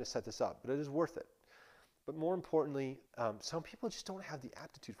lot of time to set this up, but it is worth it. But more importantly, some people just don't have the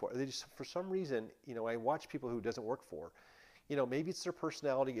aptitude for it. They just, for some reason, I watch people who it doesn't work for. Maybe it's their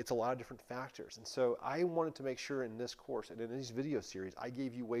personality, it's a lot of different factors. And so I wanted to make sure in this course and in these video series, I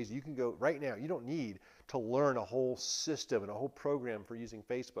gave you ways you can go right now. You don't need to learn a whole system and a whole program for using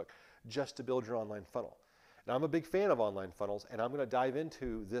Facebook just to build your online funnel. Now, I'm a big fan of online funnels, and I'm going to dive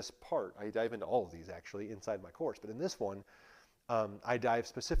into this part. I dive into all of these actually inside my course, but in this one, I dive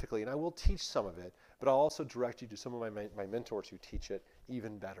specifically, and I will teach some of it, but I'll also direct you to some of my mentors who teach it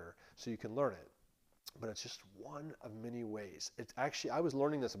even better so you can learn it. But it's just one of many ways. It's actually, I was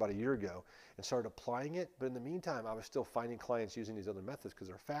learning this about a year ago and started applying it, but in the meantime, I was still finding clients using these other methods because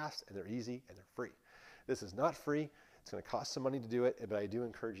they're fast and they're easy and they're free. This is not free. It's going to cost some money to do it, but I do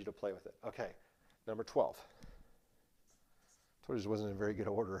encourage you to play with it. Okay, number 12. I told you this wasn't in very good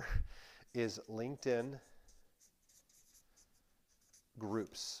order. Is LinkedIn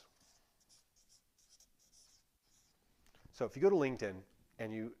groups. So if you go to LinkedIn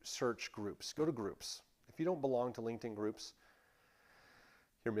and you search groups, go to groups. If you don't belong to LinkedIn groups,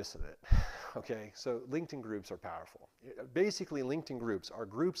 you're missing it. Okay, so LinkedIn groups are powerful. Basically, LinkedIn groups are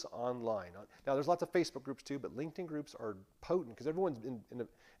groups online. Now, there's lots of Facebook groups too, but LinkedIn groups are potent because everyone's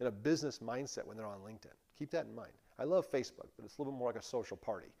in a business mindset when they're on LinkedIn. Keep that in mind. I love Facebook, but it's a little bit more like a social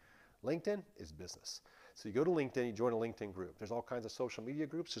party. LinkedIn is business. So you go to LinkedIn, you join a LinkedIn group. There's all kinds of social media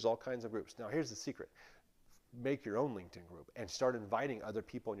groups. There's all kinds of groups. Now, here's the secret. Make your own LinkedIn group and start inviting other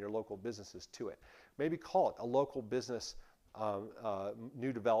people in your local businesses to it. Maybe call it a local business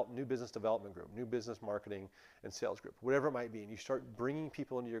new business development group, new business marketing and sales group, whatever it might be, and you start bringing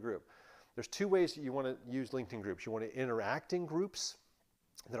people into your group. There's two ways that you want to use LinkedIn groups. You want to interact in groups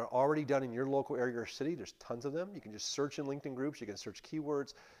that are already done in your local area or city. There's tons of them. You can just search in LinkedIn groups. You can search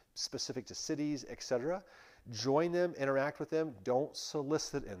keywords specific to cities, etc. Join them, interact with them. Don't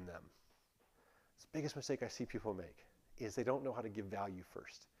solicit in them. It's the biggest mistake I see people make is they don't know how to give value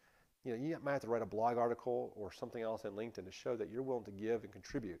first. You might have to write a blog article or something else in LinkedIn to show that you're willing to give and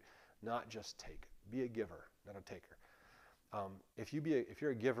contribute, not just take. Be a giver, not a taker. If you're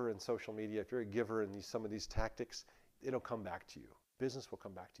a giver in social media, if you're a giver in some of these tactics, it'll come back to you. Business will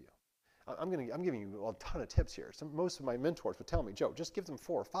come back to you. I'm giving you a ton of tips here. Most of my mentors would tell me, Joe, just give them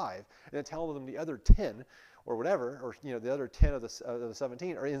 4 or 5, and then tell them the other 10 or whatever, or the other 10 of the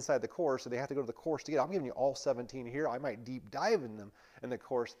 17 are inside the course, so they have to go to the course to get it. I'm giving you all 17 here. I might deep dive in them in the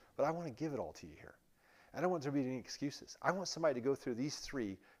course, but I want to give it all to you here. I don't want there to be any excuses. I want somebody to go through these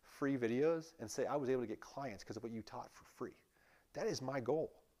 3 free videos and say, I was able to get clients because of what you taught for free. That is my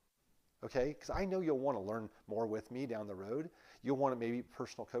goal. Okay, because I know you'll want to learn more with me down the road. You'll want maybe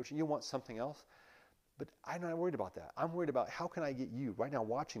personal coaching. You'll want something else. But I'm not worried about that. I'm worried about how can I get you right now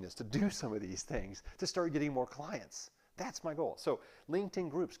watching this to do some of these things to start getting more clients. That's my goal. So LinkedIn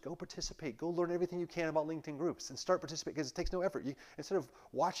groups, go participate. Go learn everything you can about LinkedIn groups and start participating because it takes no effort. Instead of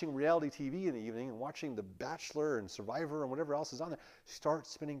watching reality TV in the evening and watching The Bachelor and Survivor and whatever else is on there, start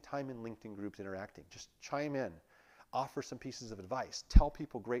spending time in LinkedIn groups interacting. Just chime in. Offer some pieces of advice. Tell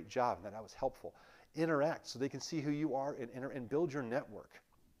people great job and that I was helpful. Interact so they can see who you are and build your network.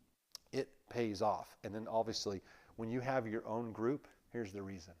 It pays off. And then obviously, when you have your own group, here's the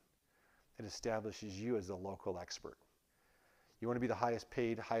reason. It establishes you as a local expert. You want to be the highest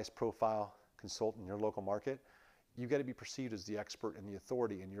paid, highest profile consultant in your local market, you've got to be perceived as the expert and the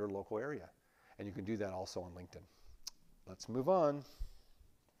authority in your local area. And you can do that also on LinkedIn. Let's move on.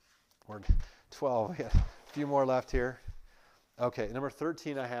 We're 12. We have a few more left here. Okay, number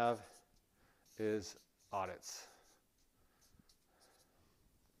 13 I have is audits.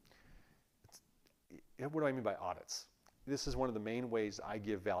 What do I mean by audits? This is one of the main ways I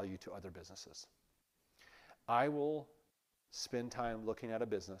give value to other businesses. I will spend time looking at a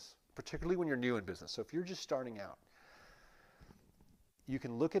business, particularly when you're new in business. So if you're just starting out, you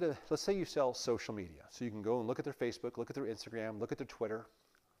can look at let's say you sell social media. So you can go and look at their Facebook, look at their Instagram, look at their Twitter,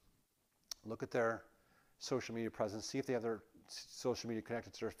 look at their social media presence, see if they have their social media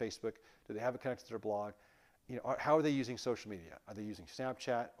connected to their Facebook. Do they have it connected to their blog? How are they using social media? Are they using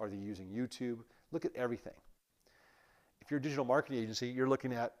Snapchat? Are they using YouTube? Look at everything. If you're a digital marketing agency, you're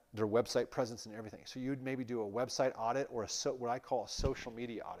looking at their website presence and everything. So you'd maybe do a website audit or what I call a social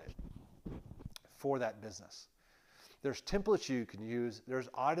media audit for that business. There's templates you can use. There's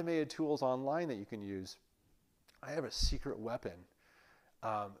automated tools online that you can use. I have a secret weapon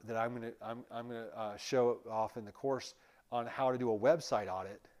that I'm gonna show off in the course on how to do a website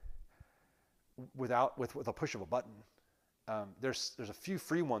audit with a push of a button. There's a few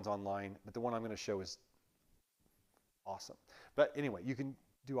free ones online, but the one I'm going to show is awesome. But anyway, you can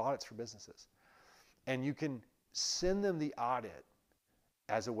do audits for businesses. And you can send them the audit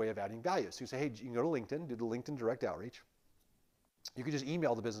as a way of adding value. So you say, hey, you can go to LinkedIn, do the LinkedIn direct outreach. You can just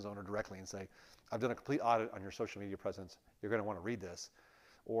email the business owner directly and say, I've done a complete audit on your social media presence. You're going to want to read this.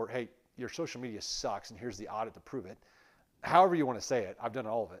 Or, hey, your social media sucks and here's the audit to prove it. However you want to say it, I've done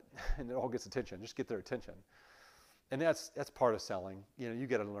all of it. And it all gets attention. Just get their attention. And that's part of selling. You know, you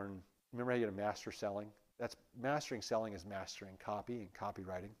got to learn. Remember how you got to master selling? That's mastering selling is mastering copy and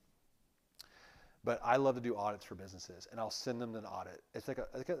copywriting. But I love to do audits for businesses, and I'll send them an audit. It's like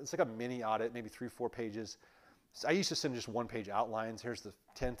a mini audit, maybe 3-4 pages. So I used to send just 1-page outlines. Here's the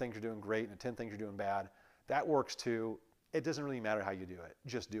 10 things you're doing great and the 10 things you're doing bad. That works too. It doesn't really matter how you do it.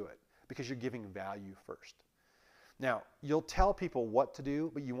 Just do it because you're giving value first. Now, you'll tell people what to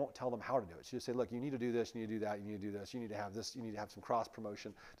do, but you won't tell them how to do it. So you say, look, you need to do this, you need to do that, you need to do this, you need to have this, you need to have some cross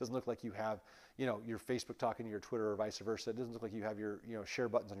promotion. It doesn't look like you have, you know, your Facebook talking to your Twitter or vice versa. It doesn't look like you have your, you know, share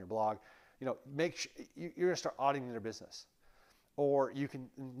buttons on your blog. You know, you're going to start auditing their business. Or you can,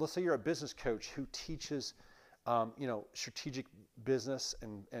 let's say you're a business coach who teaches, you know, strategic business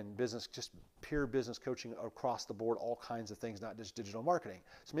and business, just pure business coaching across the board, all kinds of things, not just digital marketing.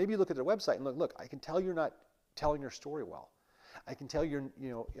 So maybe you look at their website and look, I can tell you're not telling your story well. I can tell you're, you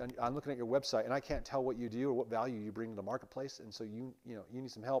know, I'm looking at your website and I can't tell what you do or what value you bring to the marketplace. And so you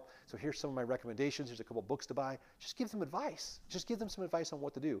need some help. So here's some of my recommendations. Here's a couple books to buy. Just give them advice. Just give them some advice on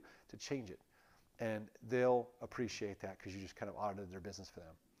what to do to change it. And they'll appreciate that because you just kind of audited their business for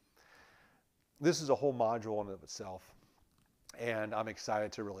them. This is a whole module in and of itself. And I'm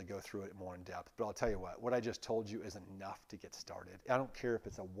excited to really go through it more in depth. But I'll tell you what I just told you is enough to get started. I don't care if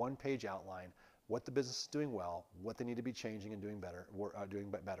it's a 1-page outline, what the business is doing well, what they need to be changing and doing better,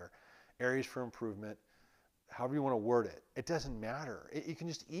 areas for improvement, however you want to word it. It doesn't matter. You can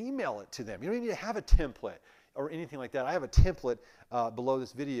just email it to them. You don't even need to have a template or anything like that. I have a template below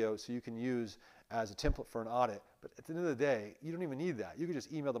this video so you can use as a template for an audit. But at the end of the day, you don't even need that. You can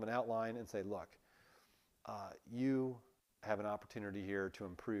just email them an outline and say, look, you have an opportunity here to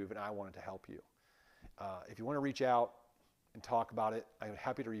improve and I wanted to help you. If you want to reach out and talk about it, I'm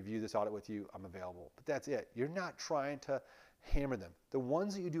happy to review this audit with you. I'm available. But that's it. You're not trying to hammer them. The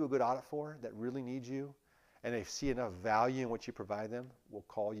ones that you do a good audit for that really need you and they see enough value in what you provide them will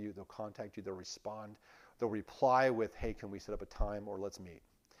call you, they'll contact you, they'll respond, they'll reply with, hey, can we set up a time or let's meet.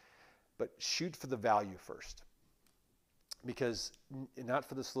 But shoot for the value first because not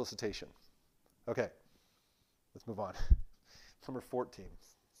for the solicitation. Okay, let's move on. Number 14.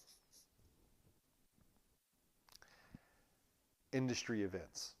 Industry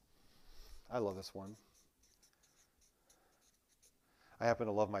events. I love this one. I happen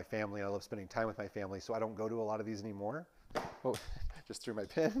to love my family. I love spending time with my family, so I don't go to a lot of these anymore. Oh, just threw my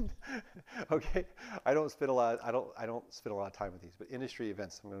pen. Okay, I don't spend a lot of time with these. But industry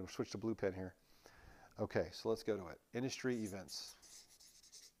events. I'm going to switch to blue pen here. Okay, so let's go to it. Industry events.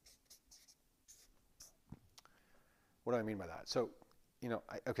 What do I mean by that? So, you know,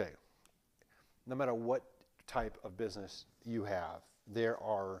 no matter what type of business you have, there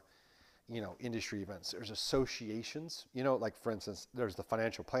are, you know, industry events. There's associations, you know, like for instance, there's the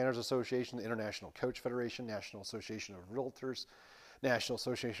Financial Planners Association, the International Coach Federation, National Association of Realtors, National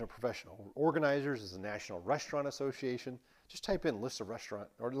Association of Professional Organizers, is the National Restaurant Association. Just type in list of restaurant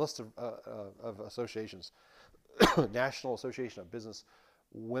or list of associations. National Association of Business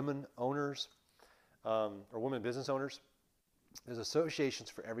Women Owners or Women Business Owners. There's associations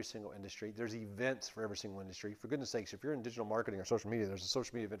for every single industry. There's events for every single industry. For goodness sakes, if you're in digital marketing or social media, there's a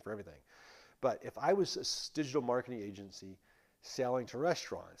social media event for everything. But if I was a digital marketing agency selling to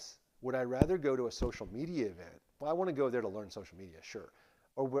restaurants, would I rather go to a social media event? Well, I want to go there to learn social media, sure.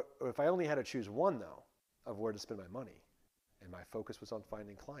 Or if I only had to choose one, though, of where to spend my money, and my focus was on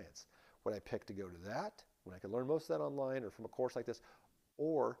finding clients, would I pick to go to that, when I could learn most of that online or from a course like this,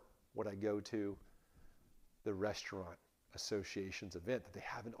 or would I go to the restaurant association's event that they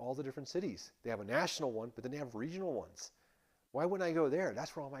have in all the different cities? They have a national one, but then they have regional ones. Why wouldn't I go there?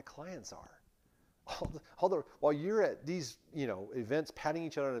 That's where all my clients are. While you're at these, you know, events, patting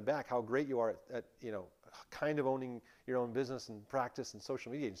each other on the back, how great you are at, you know, kind of owning your own business and practice and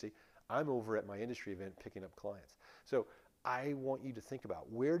social media agency, I'm over at my industry event picking up clients. So I want you to think about,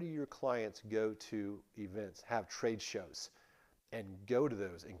 where do your clients go to events, have trade shows, and go to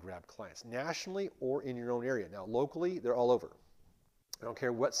those and grab clients, nationally or in your own area. Now, locally, they're all over. I don't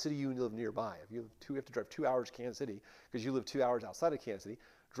care what city you live nearby. If you have to drive 2 hours to Kansas City because you live 2 hours outside of Kansas City,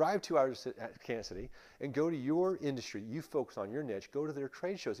 drive 2 hours to Kansas City and go to your industry. You focus on your niche. Go to their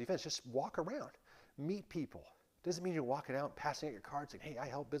trade shows, events. Just walk around. Meet people. Doesn't mean you're walking out and passing out your cards saying, hey, I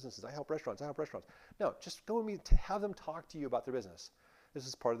help businesses. I help restaurants. I help restaurants. No, just go and meet, to have them talk to you about their business. This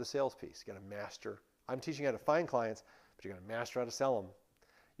is part of the sales piece. You got to master I'm teaching you how to find clients, but you're going to master how to sell them.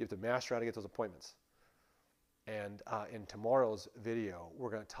 You have to master how to get those appointments. And in tomorrow's video,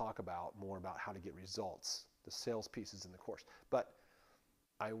 we're going to talk more about how to get results, the sales pieces in the course. But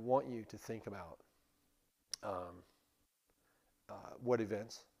I want you to think about what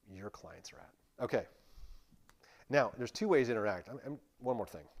events your clients are at. Okay. Now, there's two ways to interact. One more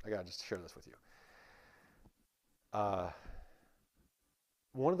thing. I got to just share this with you.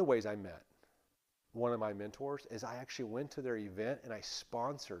 One of the ways I met one of my mentors is I actually went to their event and I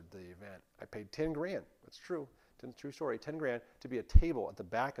sponsored the event. I paid 10 grand. That's true. True story. 10 grand to be a table at the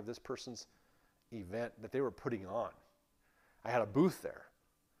back of this person's event that they were putting on. I had a booth there.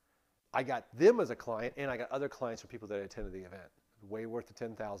 I got them as a client, and I got other clients from people that attended the event. Way worth the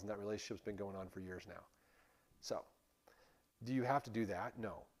 10,000. That relationship's been going on for years now. So, do you have to do that?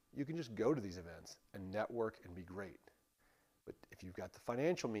 No. You can just go to these events and network and be great. But if you've got the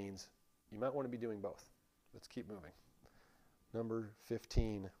financial means, you might want to be doing both. Let's keep moving. Number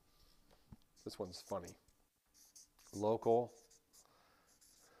 15. This one's funny. Local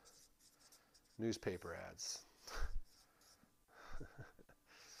newspaper ads.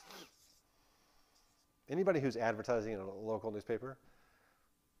 Anybody who's advertising in a local newspaper,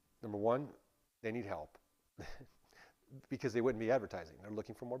 number one, they need help because they wouldn't be advertising. They're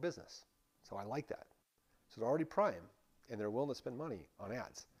looking for more business. So I like that. So they're already prime and they're willing to spend money on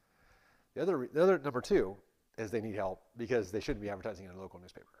ads. The other number two is they need help because they shouldn't be advertising in a local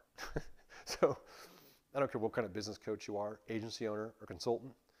newspaper. So I don't care what kind of business coach you are, agency owner or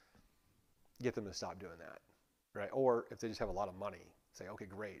consultant, get them to stop doing that, right? Or if they just have a lot of money, say, okay,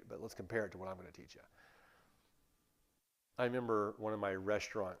 great, but let's compare it to what I'm going to teach you. I remember one of my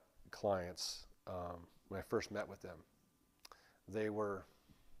restaurant clients, when I first met with them, they were,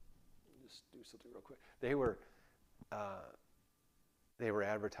 just do something real quick. They were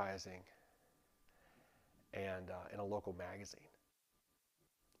advertising and in a local magazine.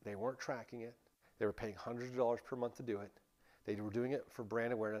 They weren't tracking it. They were paying hundreds of dollars per month to do it. They were doing it for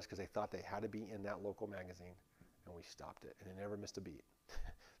brand awareness because they thought they had to be in that local magazine, and we stopped it, and they never missed a beat.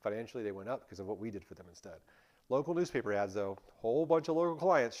 Financially, they went up because of what we did for them instead. Local newspaper ads, though, a whole bunch of local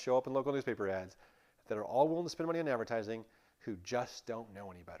clients show up in local newspaper ads that are all willing to spend money on advertising who just don't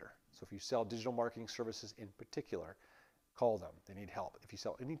know any better. So if you sell digital marketing services in particular, call them. They need help. If you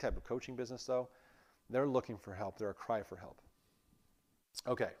sell any type of coaching business, though, they're looking for help. They're a cry for help.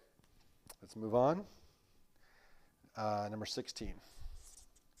 Okay, let's move on. Number 16,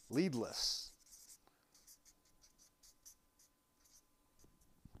 lead lists.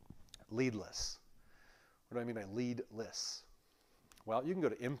 Lead lists. What do I mean by lead lists? Well, you can go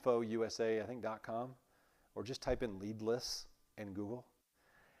to infousa.com or just type in lead lists in Google,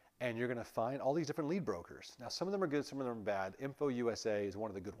 and you're going to find all these different lead brokers. Now, some of them are good, some of them are bad. InfoUSA is one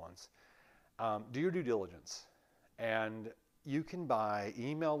of the good ones. Do your due diligence, and you can buy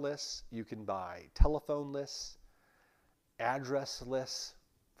email lists, you can buy telephone lists, address lists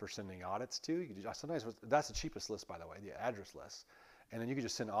for sending audits to. You can sometimes that's the cheapest list, by the way, the address list, and then you can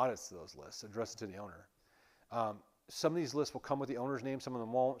just send audits to those lists, address it to the owner. Some of these lists will come with the owner's name, some of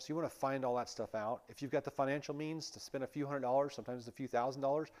them won't. So you want to find all that stuff out. If you've got the financial means to spend a few $100s, sometimes a few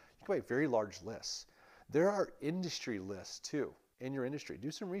 $1,000s, you can buy very large lists. There are industry lists too in your industry.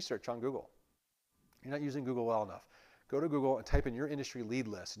 Do some research on Google. You're not using Google well enough. Go to Google and type in your industry lead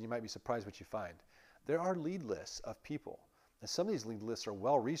list, and you might be surprised what you find. There are lead lists of people. And some of these lead lists are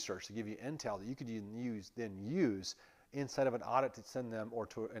well researched to give you intel that you could then use inside of an audit to send them or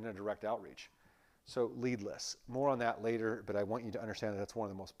in a direct outreach. So lead lists, more on that later, but I want you to understand that that's one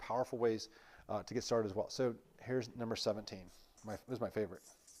of the most powerful ways to get started as well. So here's number 17. This is my favorite.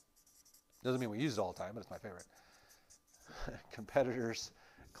 Doesn't mean we use it all the time, but it's my favorite. Competitors,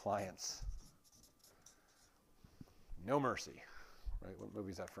 clients. No Mercy, right? What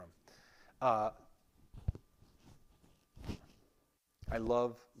movie is that from? I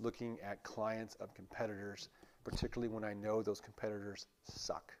love looking at clients of competitors, particularly when I know those competitors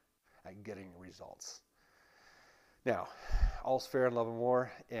suck at getting results. Now, all's fair in love and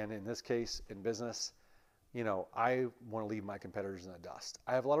war, and in this case, in business, I want to leave my competitors in the dust.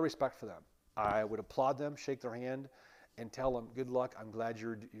 I have a lot of respect for them. I would applaud them, shake their hand, and tell them, good luck. I'm glad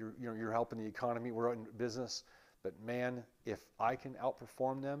you're helping the economy. We're in business, but man, if I can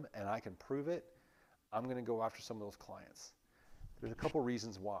outperform them and I can prove it, I'm going to go after some of those clients. There's a couple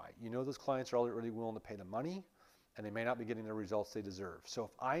reasons why. Those clients are already willing to pay the money, and they may not be getting the results they deserve. So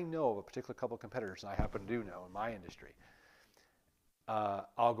if I know of a particular couple of competitors, and I happen to do know in my industry,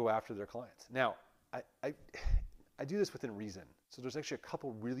 I'll go after their clients. Now, I I do this within reason. So there's actually a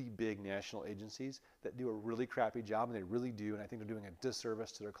couple really big national agencies that do a really crappy job, and they really do, and I think they're doing a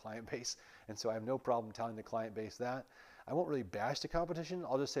disservice to their client base. And so I have no problem telling the client base that. I won't really bash the competition.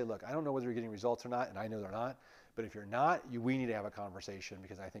 I'll just say, look, I don't know whether you're getting results or not, and I know they're not. But if you're not, we need to have a conversation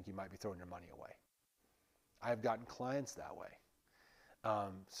because I think you might be throwing your money away. I've gotten clients that way.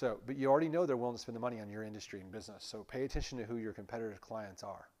 But you already know they're willing to spend the money on your industry and business. So pay attention to who your competitors' clients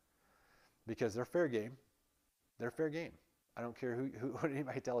are, because they're fair game. They're fair game. I don't care what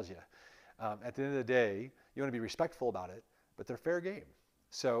anybody tells you. At the end of the day, you want to be respectful about it, but they're fair game.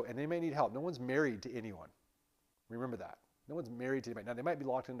 So, and they may need help. No one's married to anyone. Remember that. No one's married to anybody. Now, they might be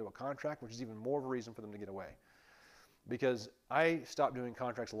locked into a contract, which is even more of a reason for them to get away. Because I stopped doing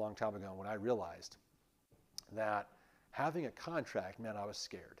contracts a long time ago when I realized that having a contract meant I was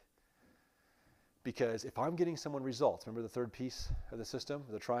scared. Because if I'm getting someone results, remember the third piece of the system,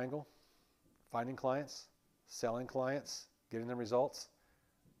 the triangle? Finding clients, selling clients, getting them results,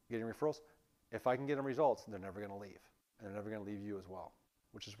 getting referrals. If I can get them results, they're never going to leave. And they're never going to leave you as well.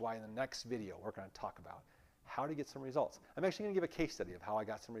 Which is why in the next video, we're going to talk about how to get some results. I'm actually going to give a case study of how I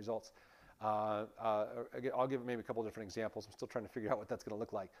got some results. I'll give maybe a couple different examples. I'm still trying to figure out what that's going to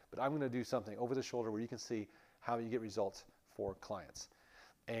look like. But I'm going to do something over the shoulder where you can see how you get results for clients.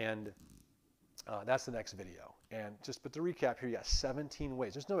 And that's the next video. And but to recap here, you got 17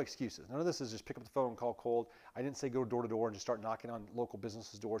 ways. There's no excuses. None of this is just pick up the phone and call cold. I didn't say go door to door and just start knocking on local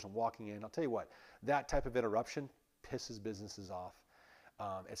businesses' doors and walking in. I'll tell you what, that type of interruption pisses businesses off.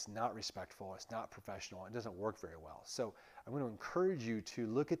 It's not respectful. It's not professional. It doesn't work very well. So I'm going to encourage you to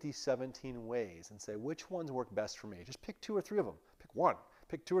look at these 17 ways and say, which ones work best for me? Just pick 2 or 3 of them. Pick one.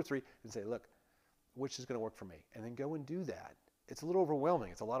 Pick 2 or 3 and say, look, which is going to work for me? And then go and do that. It's a little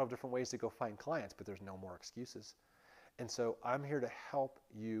overwhelming. It's a lot of different ways to go find clients, but there's no more excuses. And so I'm here to help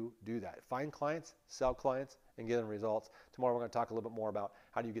you do that. Find clients, sell clients, and get them results. Tomorrow we're going to talk a little bit more about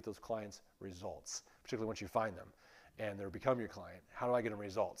how do you get those clients results, particularly once you find them and they become your client. How do I get them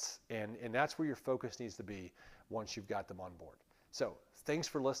results? And that's where your focus needs to be once you've got them on board. So thanks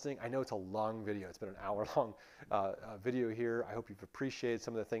for listening. I know it's a long video. It's been an hour-long video here. I hope you've appreciated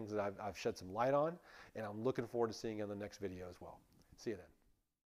some of the things that I've shed some light on, and I'm looking forward to seeing you in the next video as well. See you then.